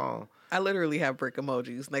up the phone. I literally have brick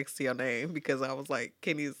emojis next to your name because I was like,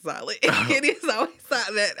 Kenny's solid. Kenny's always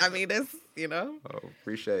solid. I mean, that's, Oh,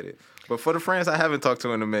 appreciate it. But for the friends I haven't talked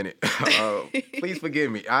to in a minute, please forgive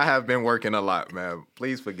me. I have been working a lot, man.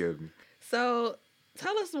 Please forgive me. So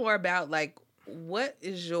tell us more about, like, what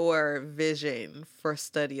is your vision for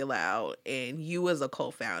Study Aloud and you as a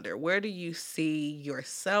co-founder? Where do you see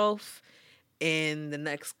yourself in the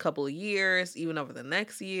next couple of years, even over the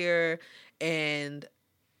next year? And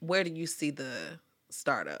where do you see the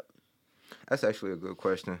startup? That's actually a good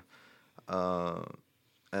question.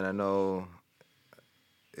 And I know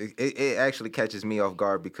it actually catches me off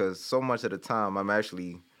guard because so much of the time I'm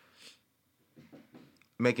actually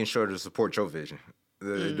making sure to support your vision,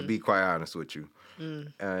 to be quite honest with you.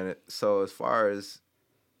 And so as far as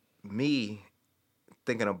me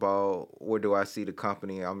thinking about where do I see the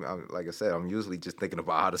company, I'm like I said, I'm usually just thinking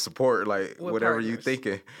about how to support, like, whatever you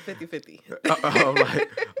thinking. 50-50.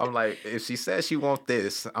 I'm like, if she says she wants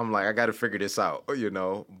this, I'm like, I got to figure this out,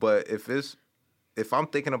 But if I'm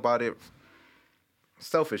thinking about it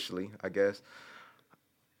selfishly, I guess,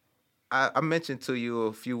 I mentioned to you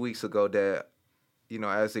a few weeks ago that,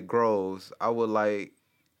 as it grows, I would like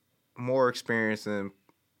more experienced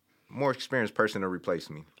person to replace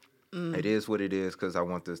me. It is what it is because I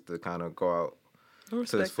want this to kind of go out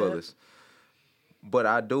to its fullest. But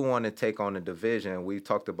I do want to take on a division. We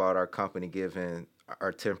talked about our company giving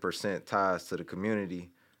our 10% ties to the community.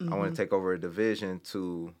 I want to take over a division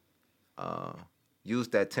to use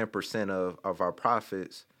that 10% of our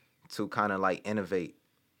profits to kind of like innovate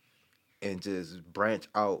and just branch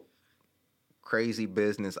out crazy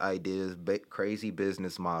business ideas, crazy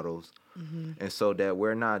business models. And so that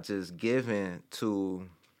we're not just giving to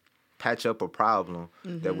patch up a problem,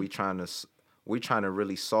 that we're trying to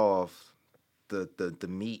really solve the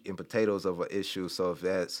meat and potatoes of an issue. So if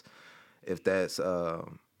that's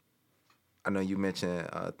I know you mentioned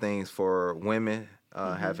things for women,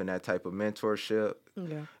 having that type of mentorship.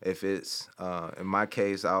 Yeah. If it's in my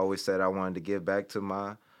case, I always said I wanted to give back to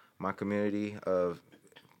my community of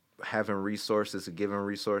having resources and giving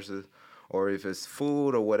resources, or if it's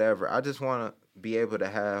food or whatever. I just want to be able to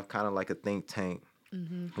have kind of like a think tank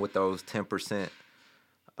with those 10%,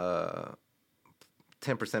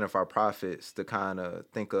 10% of our profits to kind of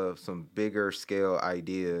think of some bigger scale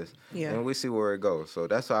ideas, and we see where it goes. So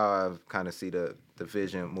that's how I kind of see the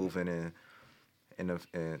vision moving in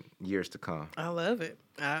years to come. I love it.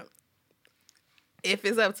 If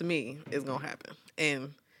it's up to me, it's gonna happen.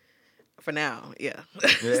 And for now, yeah.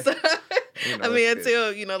 So, I mean,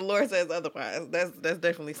 until the Lord says otherwise, that's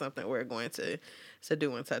definitely something we're going to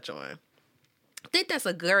do and touch on. I think that's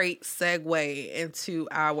a great segue into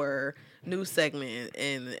our new segment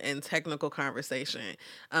in technical conversation.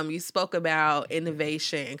 You spoke about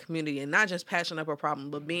innovation and community, and not just patching up a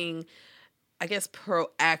problem, but being, I guess,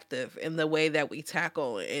 proactive in the way that we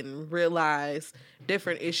tackle and realize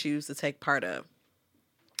different issues to take part of.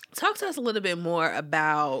 Talk to us a little bit more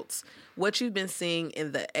about what you've been seeing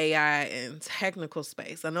in the AI and technical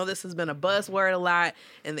space. I know this has been a buzzword a lot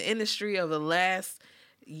in the industry over the last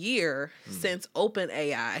year since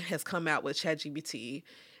OpenAI has come out with ChatGPT.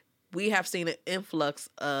 We have seen an influx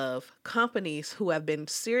of companies who have been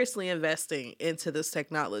seriously investing into this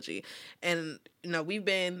technology. And, we've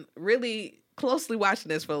been really closely watching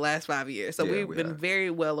this for the last 5 years. So we've been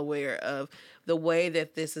very well aware of the way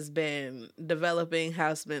that this has been developing,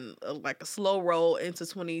 how it's been like a slow roll into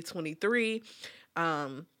 2023.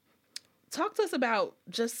 Talk to us about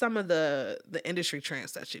just some of the industry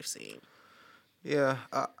trends that you've seen. Yeah,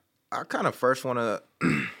 I kind of first want to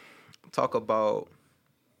talk about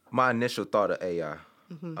my initial thought of AI.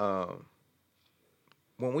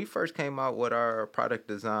 When we first came out with our product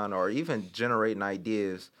design or even generating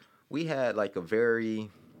ideas, we had like a very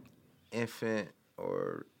infant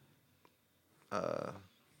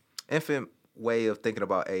way of thinking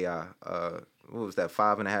about AI. What was that,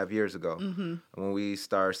 5.5 years ago? When we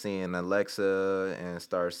start seeing Alexa and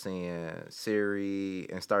start seeing Siri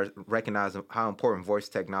and start recognizing how important voice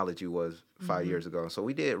technology was 5 years ago. So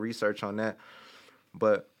we did research on that,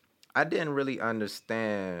 but I didn't really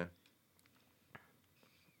understand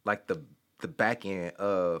like the back end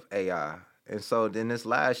of AI. And so then this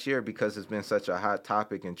last year, because it's been such a hot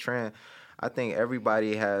topic and trend, I think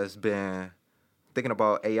everybody has been thinking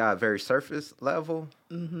about AI very surface level.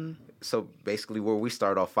 So basically where we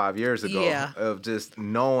started off 5 years ago of just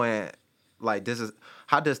knowing like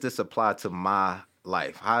how does this apply to my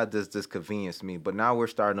life? How does this convenience me? But now we're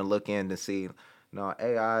starting to look in to see, no,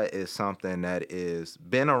 AI is something that is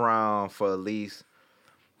been around for at least,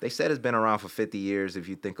 they said it's been around for 50 years if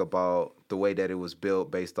you think about the way that it was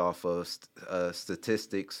built based off of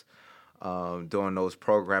statistics, doing those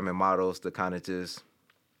programming models to kind of just,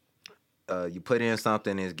 you put in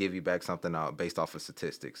something and give you back something out based off of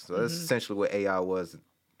statistics. So that's essentially what AI was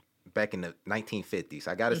back in the 1950s.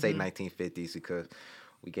 I got to say 1950s because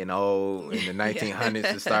we getting old. In the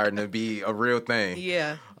 1900s, it's starting to be a real thing.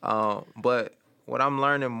 Yeah. But what I'm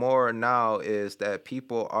learning more now is that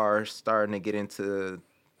people are starting to get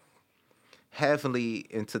heavily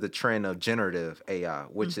into the trend of generative AI,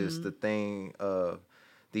 which is the thing of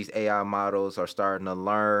these AI models are starting to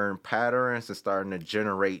learn patterns and starting to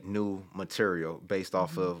generate new material based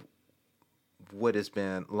off of what it's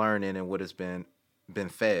been learning and what it's been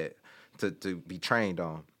fed to be trained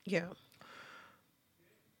on. Yeah.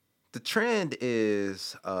 The trend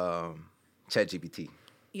is ChatGPT.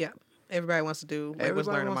 Yeah. Everybody wants to do language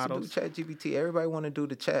learning models. To do ChatGPT. Everybody want to do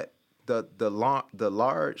the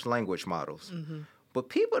large language models. But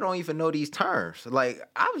people don't even know these terms. Like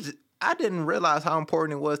I didn't realize how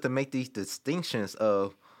important it was to make these distinctions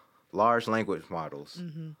of large language models,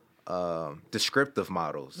 descriptive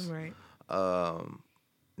models, Right.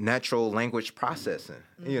 Natural language processing.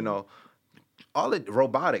 All of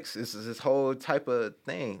robotics is this whole type of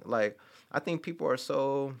thing. Like I think people are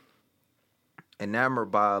so enamored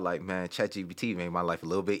by like, man, ChatGPT made my life a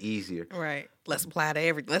little bit easier. Right. Let's apply to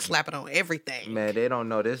everything. Let's slap it on everything. Man, they don't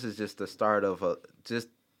know this is just the start of just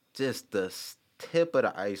the tip of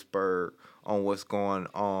the iceberg on what's going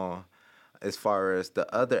on as far as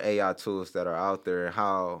the other AI tools that are out there and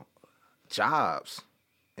how jobs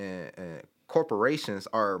and corporations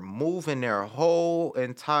are moving their whole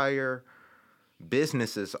entire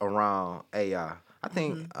businesses around AI. I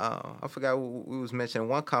think I forgot we was mentioning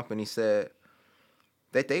one company said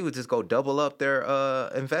that they would just go double up their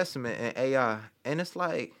investment in AI, and it's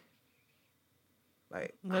like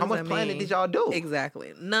how much planning did y'all do?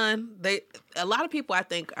 Exactly, none. A lot of people I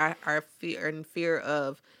think are in fear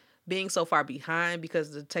of being so far behind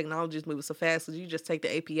because the technology is moving so fast. So you just take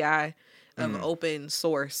the API of open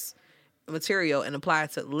source material and apply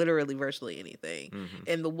it to literally virtually anything.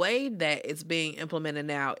 And the way that it's being implemented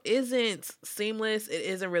now isn't seamless. It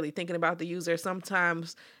isn't really thinking about the user.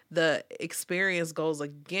 Sometimes the experience goes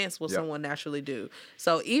against what someone naturally do.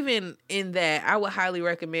 So even in that, I would highly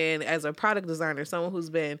recommend, as a product designer, someone who's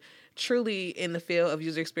been truly in the field of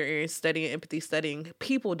user experience, studying empathy, studying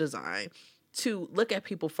people design, to look at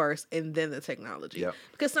people first and then the technology.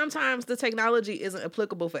 Because sometimes the technology isn't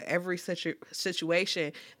applicable for every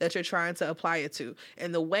situation that you're trying to apply it to.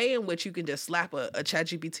 And the way in which you can just slap a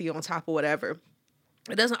ChatGPT on top of whatever,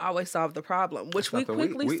 it doesn't always solve the problem, which we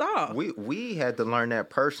quickly saw. We had to learn that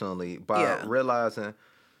personally by realizing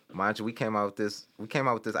Mind you, we came out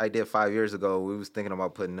with this idea 5 years ago. We was thinking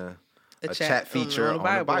about putting A a chat feature on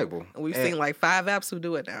on the Bible. We've seen like 5 apps who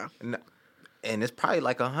do it now. And it's probably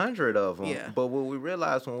like 100 of them. Yeah. But what we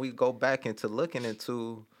realized when we go back into looking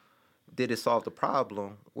into, did it solve the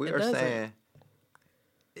problem? We It are doesn't. saying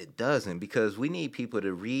it doesn't, because we need people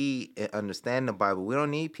to read and understand the Bible. We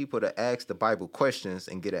don't need people to ask the Bible questions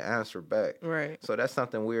and get an answer back. Right. So that's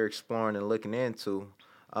something we're exploring and looking into.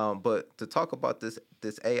 But to talk about this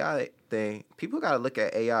AI thing, people got to look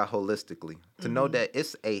at AI holistically to know that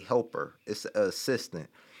it's a helper, it's an assistant.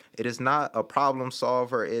 It is not a problem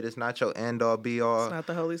solver. It is not your end all be all. It's not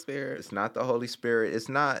the Holy Spirit. It's not the Holy Spirit. It's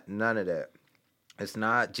not none of that. It's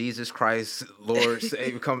not Jesus Christ, Lord,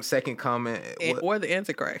 come second coming, Or the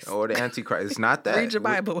Antichrist. or the Antichrist. It's not that. Read your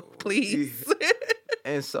Bible, please.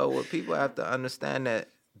 And so what people have to understand, that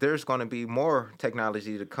there's going to be more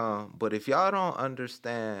technology to come. But if y'all don't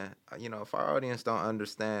understand, if our audience don't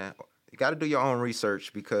understand, you got to do your own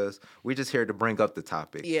research, because we're just here to bring up the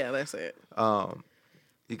topic. Yeah, that's it.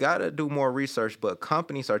 You got to do more research, but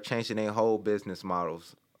companies are changing their whole business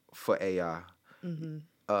models for AI.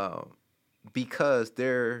 Because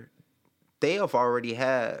they have already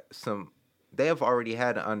had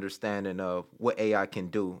an understanding of what AI can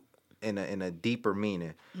do in a deeper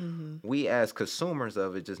meaning. We as consumers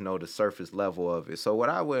of it just know the surface level of it. So what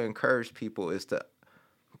I would encourage people is to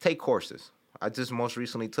take courses. I just most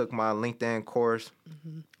recently took my LinkedIn course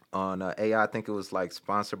on AI. I think it was like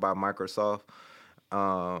sponsored by Microsoft.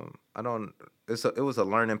 It was a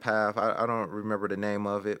learning path. I don't remember the name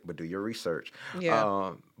of it, but do your research.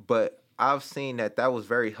 Yeah. But I've seen that was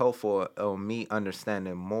very helpful on me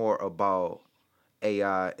understanding more about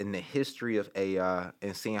AI and the history of AI,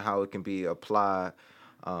 and seeing how it can be applied,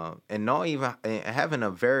 and having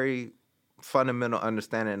a very fundamental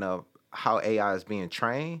understanding of how AI is being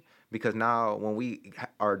trained. Because now when we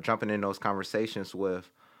are jumping in those conversations with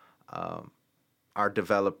our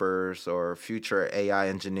developers or future AI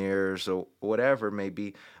engineers or whatever it may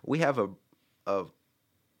be, we have a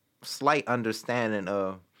slight understanding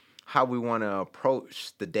of how we want to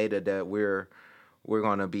approach the data that we're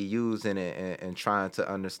going to be using it, and trying to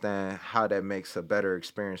understand how that makes a better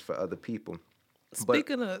experience for other people.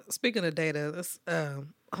 Speaking of data, let's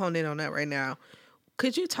hone in on that right now.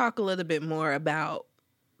 Could you talk a little bit more about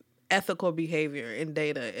ethical behavior in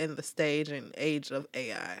data in the stage and age of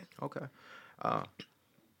AI? Okay.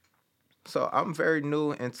 So I'm very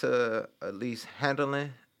new into at least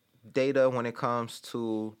handling data when it comes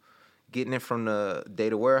to getting it from the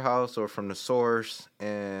data warehouse or from the source,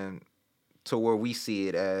 and to where we see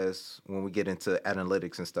it as when we get into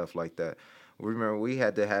analytics and stuff like that. Remember, we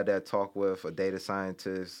had to have that talk with a data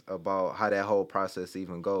scientist about how that whole process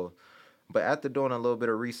even goes. But after doing a little bit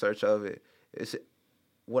of research of it, it's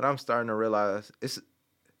what I'm starting to realize is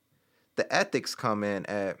the ethics come in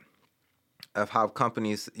of how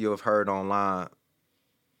companies you have heard online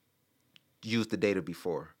use the data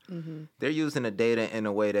before. They're using the data in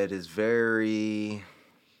a way that is very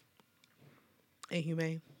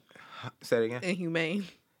inhumane. Say it again. Inhumane.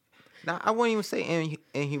 Now, I wouldn't even say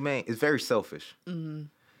inhumane. It's very selfish.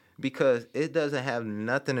 Because it doesn't have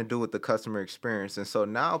nothing to do with the customer experience. And so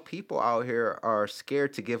now people out here are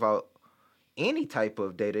scared to give out any type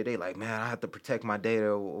of data. They like, man, I have to protect my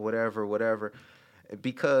data, whatever,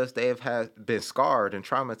 because they have been scarred and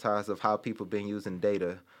traumatized of how people been using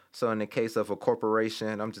data. So in the case of a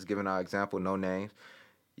corporation, I'm just giving an example, no names,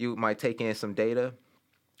 you might take in some data,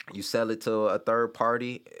 you sell it to a third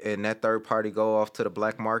party, and that third party go off to the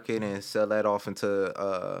black market and sell that off into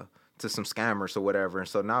to some scammers or whatever. And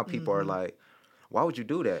so now people are like, why would you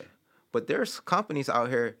do that? But there's companies out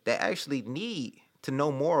here that actually need to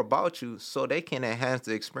know more about you so they can enhance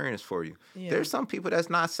the experience for you. Yeah. There's some people that's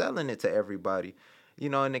not selling it to everybody.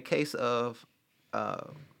 In the case of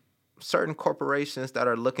certain corporations that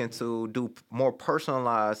are looking to do more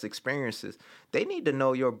personalized experiences, they need to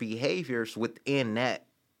know your behaviors within that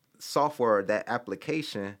software, that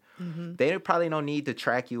application. They probably don't need to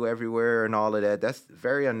track you everywhere and all of that. That's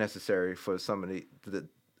very unnecessary for somebody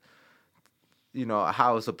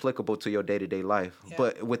how it's applicable to your day-to-day life. Yeah.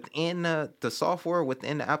 But within the software,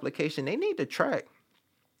 within the application, they need to track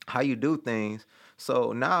how you do things.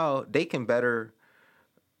 So now they can better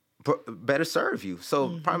serve you.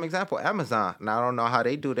 So prime example, Amazon. Now I don't know how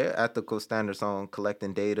they do their ethical standards on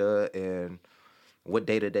collecting data and what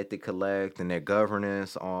data that they collect, and their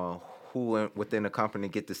governance on who within the company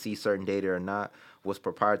get to see certain data or not, what's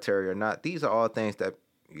proprietary or not. These are all things that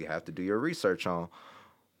you have to do your research on.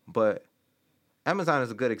 But Amazon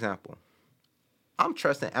is a good example. I'm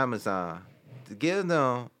trusting Amazon to give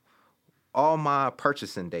them all my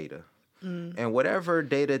purchasing data. and whatever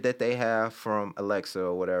data that they have from Alexa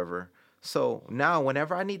or whatever. So now,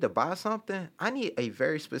 whenever I need to buy something, I need a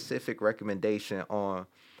very specific recommendation on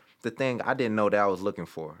the thing I didn't know that I was looking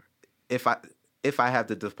for. If I if I have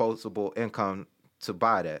the disposable income to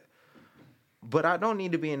buy that. But I don't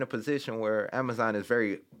need to be in a position where Amazon is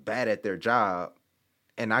very bad at their job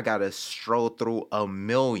and I gotta stroll through a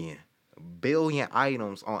billion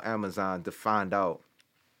items on Amazon to find out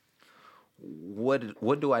what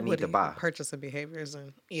do I What need do to you buy. purchasing behaviors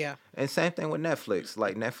and yeah. And same thing with Netflix.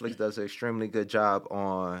 Like Netflix does an extremely good job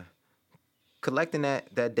on collecting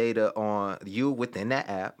that data on you within that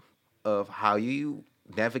app of how you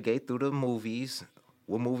navigate through the movies.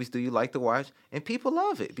 What movies do you like to watch? And people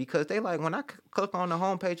love it because they like when I click on the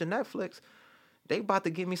homepage of Netflix, they about to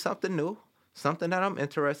give me something new, something that I'm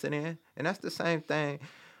interested in. And that's the same thing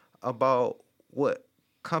about what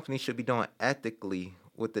companies should be doing ethically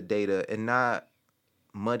with the data and not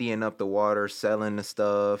muddying up the water, selling the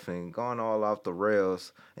stuff and going all off the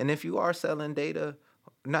rails. And if you are selling data,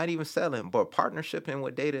 not even selling, but partnershiping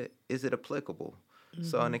with data, is it applicable?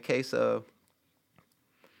 So in the case of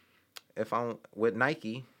if I'm with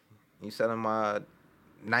Nike, you selling my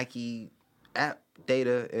Nike app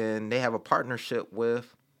data and they have a partnership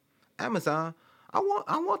with Amazon, I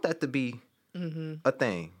want that to be a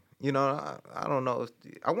thing. You know, I don't know.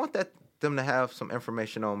 I want them to have some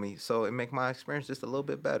information on me so it make my experience just a little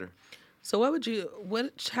bit better. So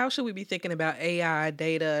how should we be thinking about AI,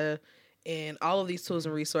 data, and all of these tools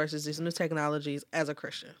and resources, these new technologies as a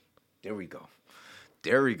Christian? There we go.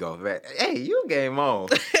 There we go. Man. Hey, you game on.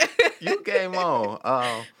 You game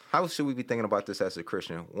on. How should we be thinking about this as a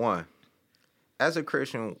Christian? One, as a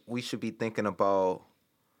Christian, we should be thinking about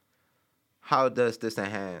how does this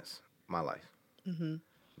enhance my life?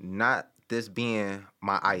 Not this being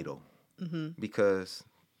my idol. Because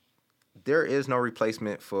there is no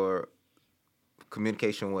replacement for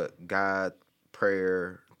communication with God,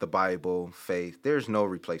 prayer, the Bible, faith. There's no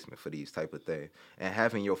replacement for these type of things. And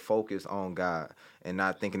having your focus on God and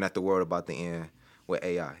not thinking that the world about to end with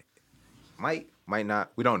AI. Might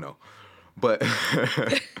not. We don't know. But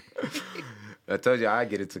I told you I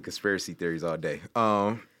get into conspiracy theories all day.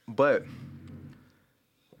 But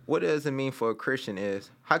what does it mean for a Christian is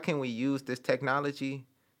how can we use this technology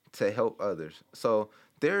to help others? So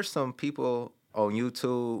there's some people on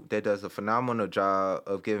YouTube that does a phenomenal job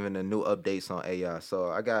of giving the new updates on AI. So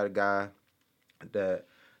I got a guy that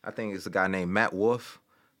I think is a guy named Matt Wolf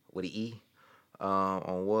with an E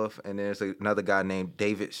on Wolf, and there's another guy named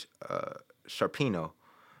David Sharpino.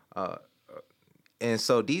 And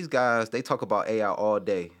so these guys, they talk about AI all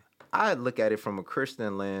day. I look at it from a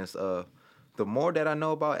Christian lens of the more that I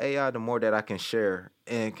know about AI, the more that I can share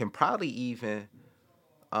and can probably even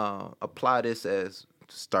apply this as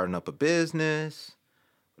starting up a business,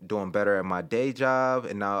 doing better at my day job,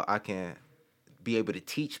 and now I can be able to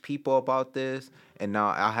teach people about this, and now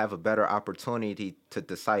I'll have a better opportunity to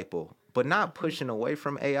disciple, but not pushing away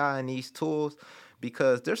from AI and these tools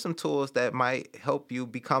because there's some tools that might help you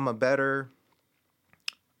become a better,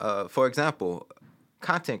 for example,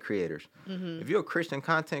 content creators. If you're a Christian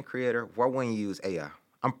content creator, why wouldn't you use AI?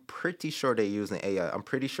 I'm pretty sure they're using AI. I'm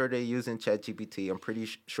pretty sure they're using ChatGPT. I'm pretty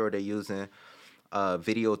sure they're using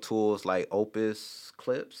video tools like Opus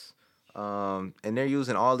Clips. And they're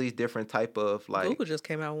using all these different type of like Google just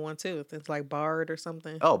came out with one too. It's like Bard or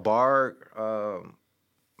something. Bard,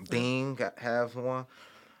 Bing have one,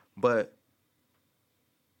 but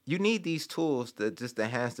you need these tools to just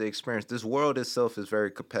enhance the experience. This world itself is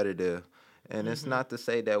very competitive, and it's not to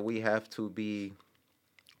say that we have to be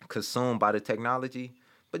consumed by the technology,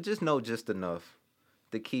 but just know just enough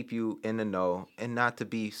to keep you in the know and not to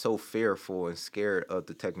be so fearful and scared of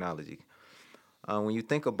the technology. When you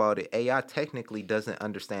think about it, AI technically doesn't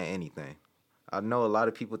understand anything. I know a lot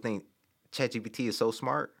of people think ChatGPT is so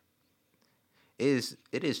smart. It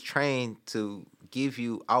is trained to give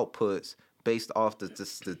you outputs based off the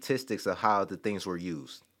statistics of how the things were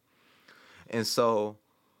used. And so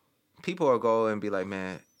people are going and be like,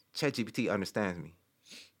 man, ChatGPT understands me.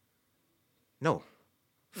 No.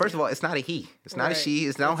 First of all, it's not a he. It's not a she.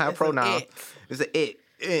 It's don't have pronouns. It's an it.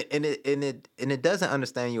 And it doesn't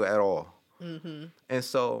understand you at all. And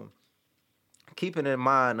so keeping in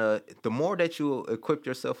mind, the more that you equip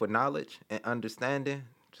yourself with knowledge and understanding,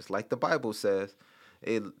 just like the Bible says,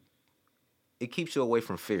 it keeps you away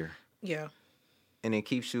from fear. Yeah. And it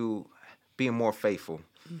keeps you being more faithful.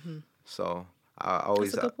 So I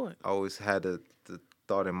always had the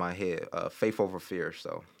thought in my head, faith over fear.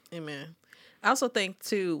 So Amen. I also think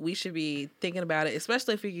too we should be thinking about it,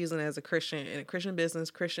 especially if you're using it as a Christian in a Christian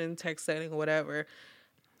business, Christian tech setting, or whatever.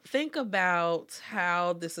 think about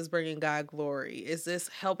how this is bringing God glory. Is this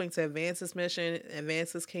helping to advance his mission,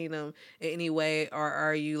 advance his kingdom in any way, or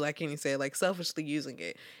are you, like Kenny said, like selfishly using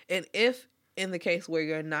it? And if in the case where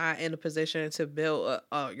you're not in a position to build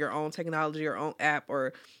your own technology, your own app,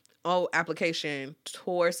 or application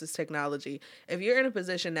towards this technology, if you're in a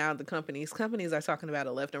position now, the companies are talking about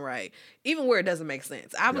it left and right, even where it doesn't make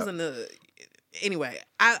sense. I was Yep. in the anyway,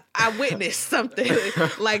 I witnessed something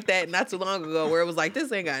like that not too long ago where it was like,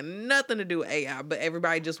 this ain't got nothing to do with AI, but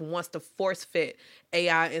everybody just wants to force fit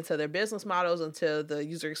AI into their business models, into the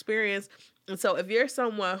user experience. And so if you're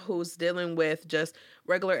someone who's dealing with just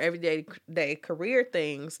regular everyday day career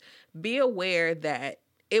things, be aware that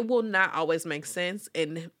it will not always make sense,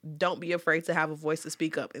 and don't be afraid to have a voice to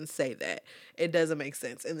speak up and say that it doesn't make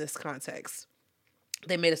sense in this context.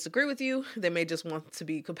 They may disagree with you. They may just want to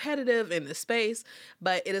be competitive in this space,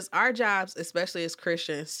 but it is our jobs, especially as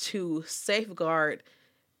Christians, to safeguard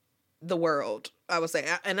the world, I would say.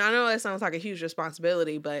 And I know that sounds like a huge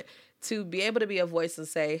responsibility, but to be able to be a voice and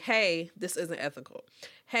say, hey, this isn't ethical.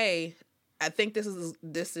 Hey, I think this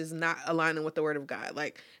is not aligning with the word of God.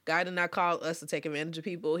 Like, God did not call us to take advantage of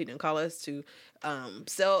people. He didn't call us to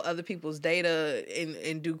sell other people's data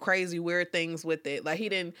and do crazy weird things with it. Like, he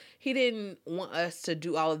didn't want us to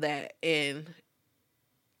do all of that and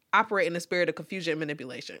operate in the spirit of confusion and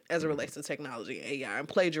manipulation as it relates to technology, AI, and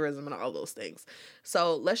plagiarism and all those things.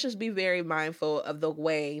 So let's just be very mindful of the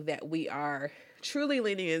way that we are truly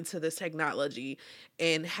leaning into this technology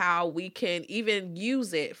and how we can even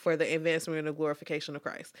use it for the advancement and the glorification of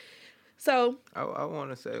Christ. So, I want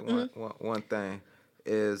to say mhm, one thing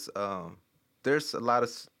is there's a lot of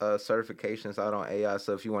certifications out on AI.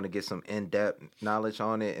 So if you want to get some in-depth knowledge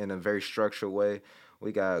on it in a very structured way,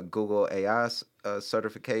 we got Google AI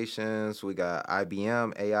certifications. We got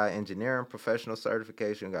IBM AI engineering professional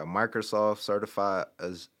certification. We got Microsoft certified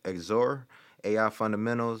as Azure AI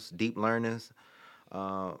fundamentals, deep learnings,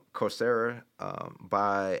 Coursera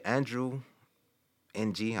by Andrew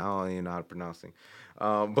NG. I don't even know how to pronounce it.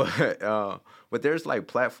 But there's like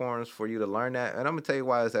platforms for you to learn that, and I'm gonna tell you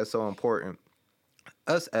why is that so important.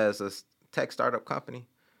 Us as a tech startup company,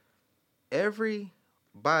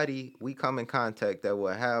 everybody we come in contact that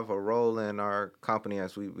will have a role in our company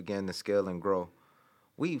as we begin to scale and grow,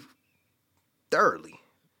 we thoroughly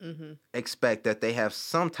mhm, expect that they have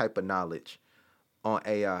some type of knowledge on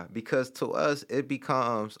AI, because to us it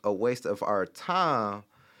becomes a waste of our time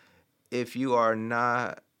if you are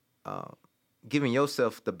not uh, giving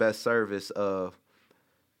yourself the best service of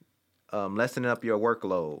lessening up your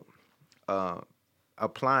workload, uh,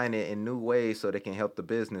 applying it in new ways so they can help the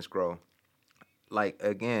business grow. Like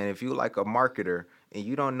again, if you like a marketer and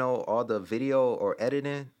you don't know all the video or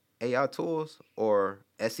editing AI tools or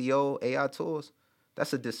SEO AI tools,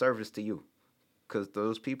 that's a disservice to you, because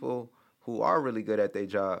those people who are really good at their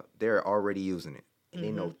job, they're already using it. And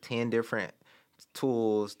they know mhm, 10 different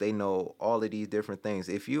tools. They know all of these different things.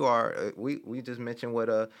 If you are, we just mentioned what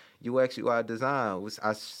UX UI design was.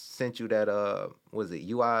 I sent you that was it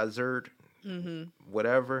UI Zerd, mhm,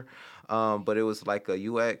 whatever. But it was like a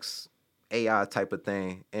UX AI type of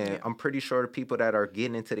thing, and yeah, I'm pretty sure the people that are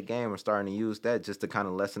getting into the game are starting to use that just to kind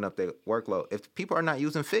of lessen up their workload. If people are not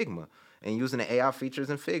using Figma and using the AI features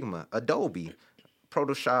in Figma, Adobe,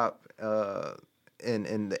 Photoshop,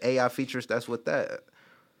 and the AI features that's with that,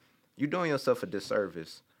 you're doing yourself a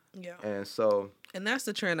disservice. yeah. And so, And that's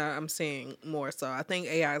the trend I'm seeing more so. I think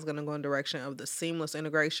AI is going to go in the direction of the seamless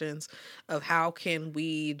integrations of how can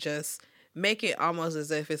we just make it almost as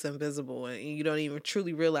if it's invisible and you don't even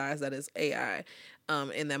truly realize that it's AI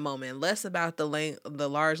in that moment. Less about the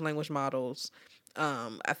large language models.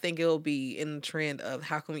 I think it'll be in the trend of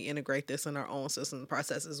how can we integrate this in our own systems and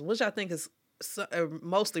processes, which I think is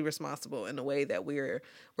mostly responsible in the way that we're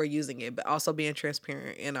using it, but also being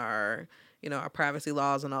transparent in our our privacy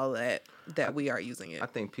laws and all I, that we are using I it.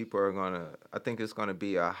 think people are gonna. I think it's gonna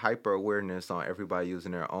be a hyper awareness on everybody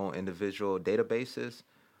using their own individual databases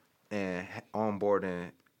and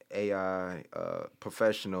onboarding AI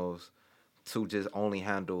professionals to just only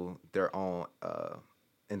handle their own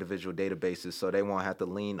individual databases, so they won't have to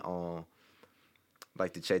lean on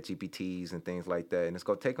like the chat GPTs and things like that. And it's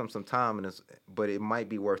gonna take them some time, but it might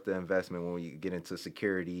be worth the investment when we get into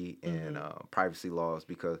security and Mm-hmm. privacy laws.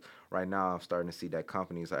 Because right now I'm starting to see that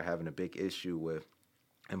companies are having a big issue with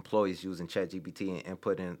employees using chat GPT and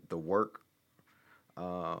inputting the work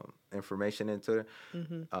information into it.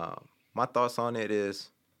 Mm-hmm. My thoughts on it is,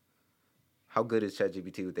 how good is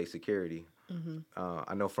ChatGPT with their security? Mm-hmm.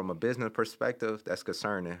 I know from a business perspective that's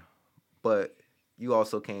concerning, but you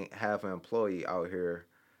also can't have an employee out here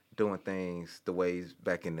doing things the ways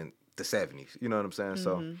back in the the 70s. You know what I'm saying?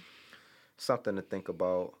 So Mm-hmm. something to think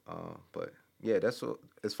about. But yeah, that's what,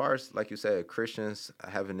 as far as like you said, Christians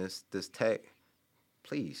having this tech,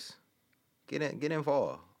 please get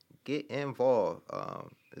involved. Get involved.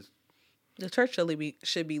 The church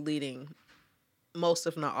should be leading most,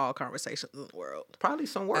 if not all, conversations in the world. Probably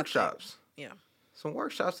some I think. workshops. Yeah. Some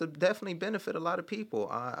workshops that definitely benefit a lot of people.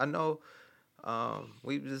 I know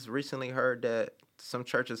we just recently heard that some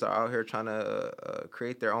churches are out here trying to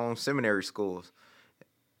create their own seminary schools.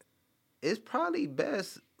 It's probably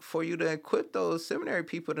best for you to equip those seminary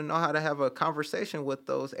people to know how to have a conversation with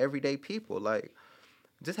those everyday people. Like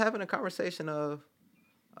just having a conversation of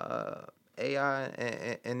uh,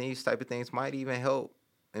 AI and these type of things might even help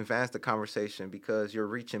advance the conversation because you're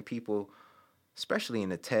reaching people, especially in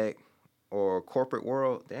the tech or corporate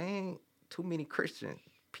world. There ain't too many Christian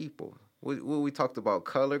people. We talked about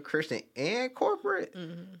color, Christian, and corporate.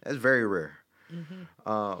 Mm-hmm. That's very rare.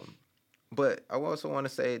 Mm-hmm. But I also want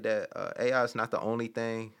to say that AI is not the only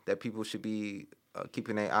thing that people should be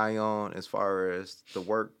keeping an eye on as far as the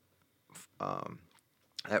work um,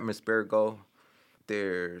 atmosphere go.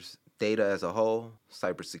 There's data as a whole,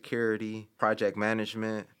 cybersecurity, project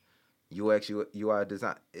management, UX, UI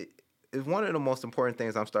design. It's one of the most important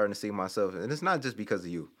things I'm starting to see myself, and it's not just because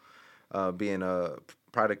of you being a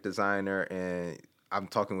product designer and I'm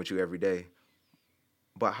talking with you every day.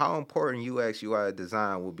 But how important UX UI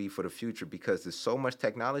design will be for the future because there's so much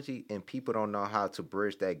technology and people don't know how to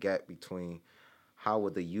bridge that gap between how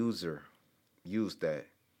would the user use that.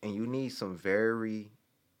 And you need some very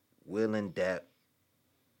willing, depth,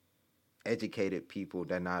 educated people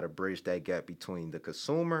that know how to bridge that gap between the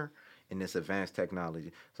consumer and this advanced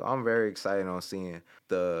technology. So I'm very excited on seeing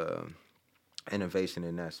the innovation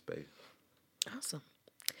in that space. Awesome.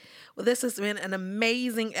 Well, this has been an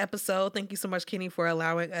amazing episode. Thank you so much, Kenny, for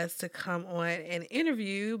allowing us to come on and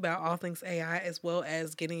interview about all things AI, as well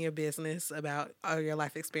as getting your business about all your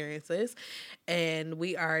life experiences. And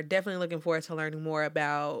we are definitely looking forward to learning more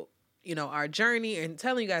about, our journey and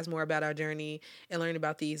telling you guys more about our journey and learning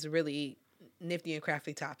about these really nifty and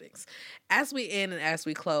crafty topics. As we end and as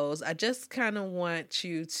we close, I just kind of want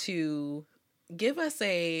you to give us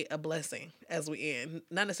a blessing as we end.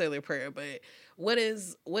 Not necessarily a prayer, but what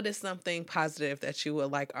is something positive that you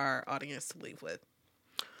would like our audience to leave with?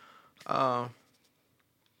 Um,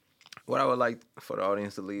 what I would like for the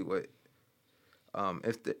audience to leave with,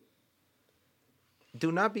 if the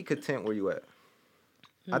do not be content where you at.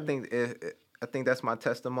 I think that's my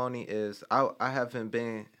testimony. Is I haven't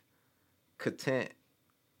been content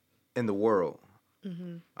in the world.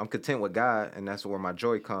 Mm-hmm. I'm content with God, and that's where my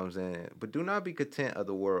joy comes in. But do not be content of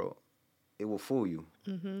the world. It will fool you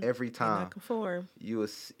every Be time. not conform. You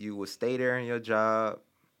will stay there in your job.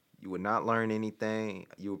 You would not learn anything.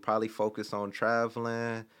 You would probably focus on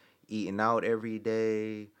traveling, eating out every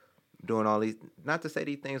day, doing all these. Not to say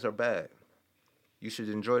these things are bad. You should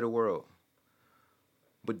enjoy the world,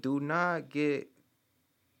 but do not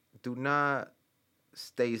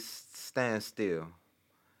stand still.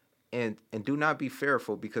 And do not be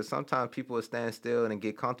fearful because sometimes people will stand still and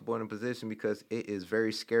get comfortable in a position because it is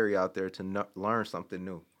very scary out there to learn something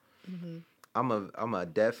new. Mm-hmm. I'm a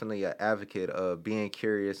definitely an advocate of being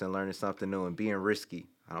curious and learning something new and being risky.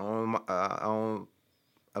 I don't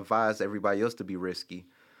advise everybody else to be risky,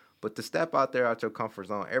 but to step out there out your comfort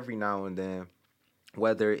zone every now and then,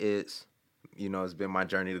 whether it's it's been my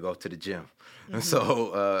journey to go to the gym. And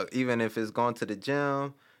so even if it's going to the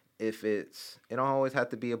gym, if it don't always have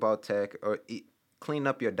to be about tech or clean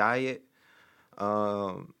up your diet.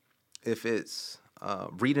 If it's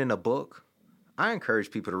reading a book, I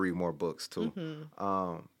encourage people to read more books too.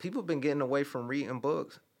 People have been getting away from reading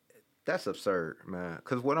books. That's absurd, man.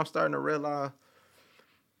 Because what I'm starting to realize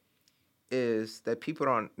is that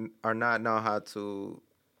people are not know how to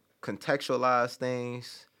contextualize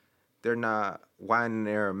things. They're not widening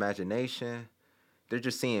their imagination. They're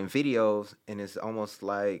just seeing videos, and it's almost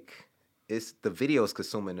like it's the videos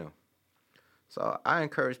consuming them. So I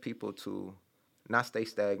encourage people to not stay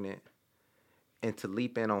stagnant and to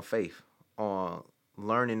leap in on faith, on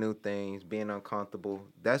learning new things, being uncomfortable.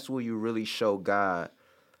 That's where you really show God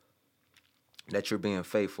that you're being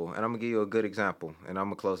faithful. And I'm going to give you a good example, and I'm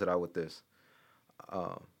going to close it out with this.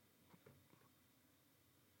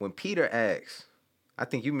 When Peter asks, I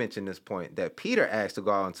think you mentioned this point, that Peter asked to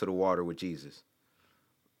go out into the water with Jesus.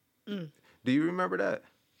 Do you remember that?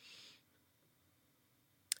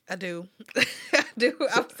 I do. I do.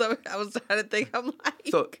 I was trying to think. I'm like.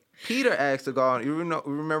 So Peter asked to go out. You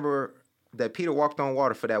remember that Peter walked on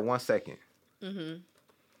water for that 1 second.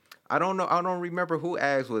 I don't know. I don't remember who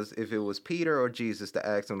asked was if it was Peter or Jesus that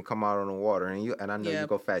asked him to come out on the water. And I know Yeah, you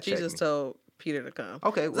go fact check Jesus me. told Peter to come.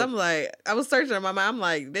 Okay, So I'm like, I was searching in my mind. I'm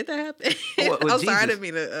like, did that happen? what I'm sorry, I Jesus? didn't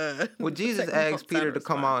mean to Well, Jesus take a long asked time Peter to to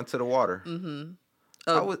come respond. out into the water. Mm-hmm.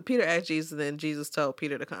 I Oh, would. Peter asked Jesus, and then Jesus told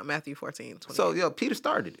Peter to come. Matthew 14:28. So yeah, Peter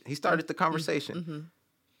started it. He started the conversation. Mm-hmm.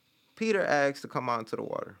 Peter asked to come out into the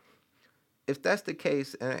water. If that's the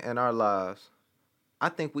case in our lives, I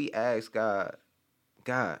think we ask God,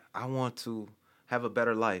 God, I want to have a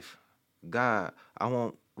better life. God, I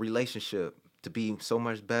want relationship to be so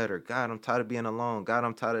much better. God, I'm tired of being alone. God,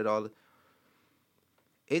 I'm tired of all.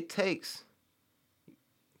 It takes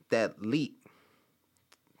that leap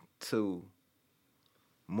to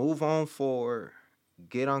move on forward,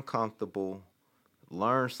 get uncomfortable,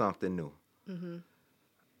 learn something new. Mm-hmm.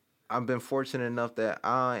 I've been fortunate enough that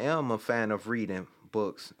I am a fan of reading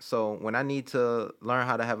books. So when I need to learn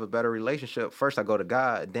how to have a better relationship, first I go to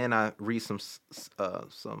God, then I read some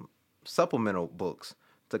supplemental books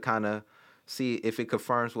to kind of see if it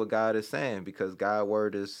confirms what God is saying, because God's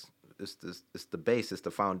word is the base, it's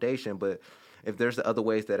the foundation. But if there's other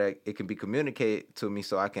ways that it can be communicated to me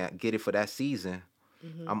so I can get it for that season,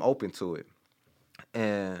 Mm-hmm. I'm open to it.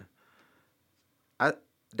 And I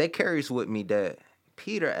that carries with me that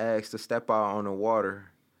Peter asked to step out on the water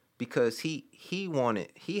because he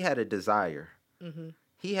had a desire. Mm-hmm.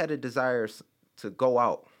 He had a desire to go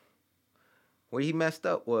out. Where he messed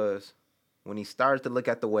up was when he started to look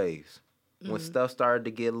at the waves. When Mm-hmm. stuff started to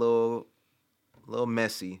get a little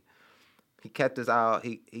messy, he kept his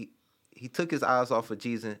eye. He took his eyes off of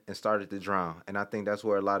Jesus and started to drown. And I think that's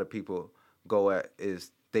where a lot of people go at, is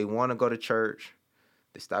they want to go to church.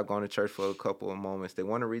 They stop going to church for a couple of moments. They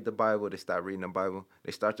want to read the Bible. They stop reading the Bible.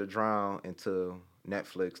 They start to drown into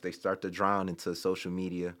Netflix. They start to drown into social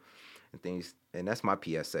media and things. And that's my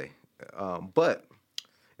PSA. But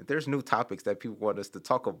if there's new topics that people want us to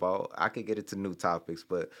talk about, I could get into new topics.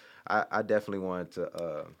 But I definitely wanted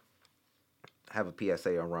to have a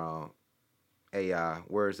PSA around AI.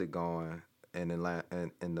 Where is it going? And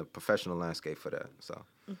in the professional landscape for that. So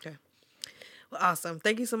Okay. Well, awesome.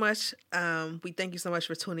 Thank you so much. We thank you so much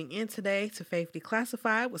for tuning in today to Faith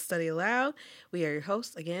Declassified with Study Aloud. We are your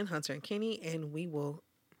hosts, again, Hunter and Kenny, and we will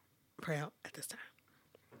pray out at this time.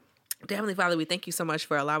 Dear Heavenly Father, we thank you so much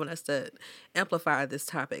for allowing us to amplify this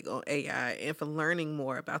topic on AI and for learning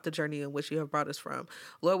more about the journey in which you have brought us from.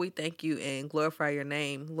 Lord, we thank you and glorify your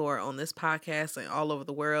name, Lord, on this podcast and all over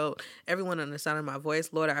the world. Everyone on the sound of my voice,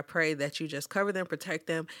 Lord, I pray that you just cover them, protect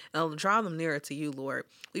them, and draw them nearer to you, Lord.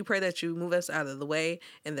 We pray that you move us out of the way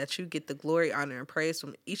and that you get the glory, honor, and praise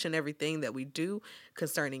from each and everything that we do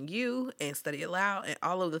concerning you and Study Aloud and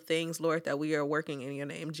all of the things, Lord, that we are working in your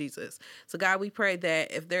name, Jesus. So, God, we pray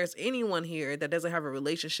that if there's anyone here that doesn't have a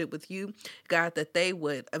relationship with you, God, that they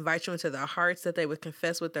would invite you into their hearts, that they would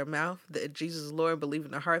confess with their mouth that Jesus is Lord, believe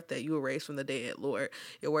in their heart that you were raised from the dead, Lord.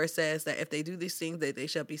 Your word says that if they do these things, that they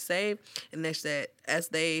shall be saved, and that as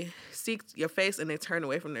they seek your face and they turn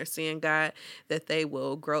away from their sin, God, that they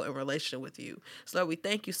will grow in relationship with you. So, Lord, we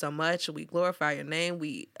thank you so much. We glorify your name.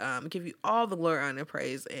 We give you all the glory, honor, and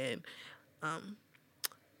praise, and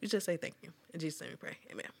we just say thank you. In Jesus' name we pray.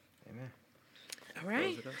 Amen. amen. All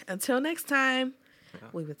right. Until next time,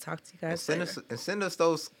 we will talk to you guys later. Send us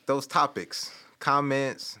those topics,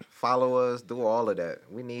 comments, follow us, do all of that.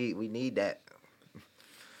 We need that.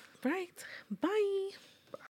 Right. Bye.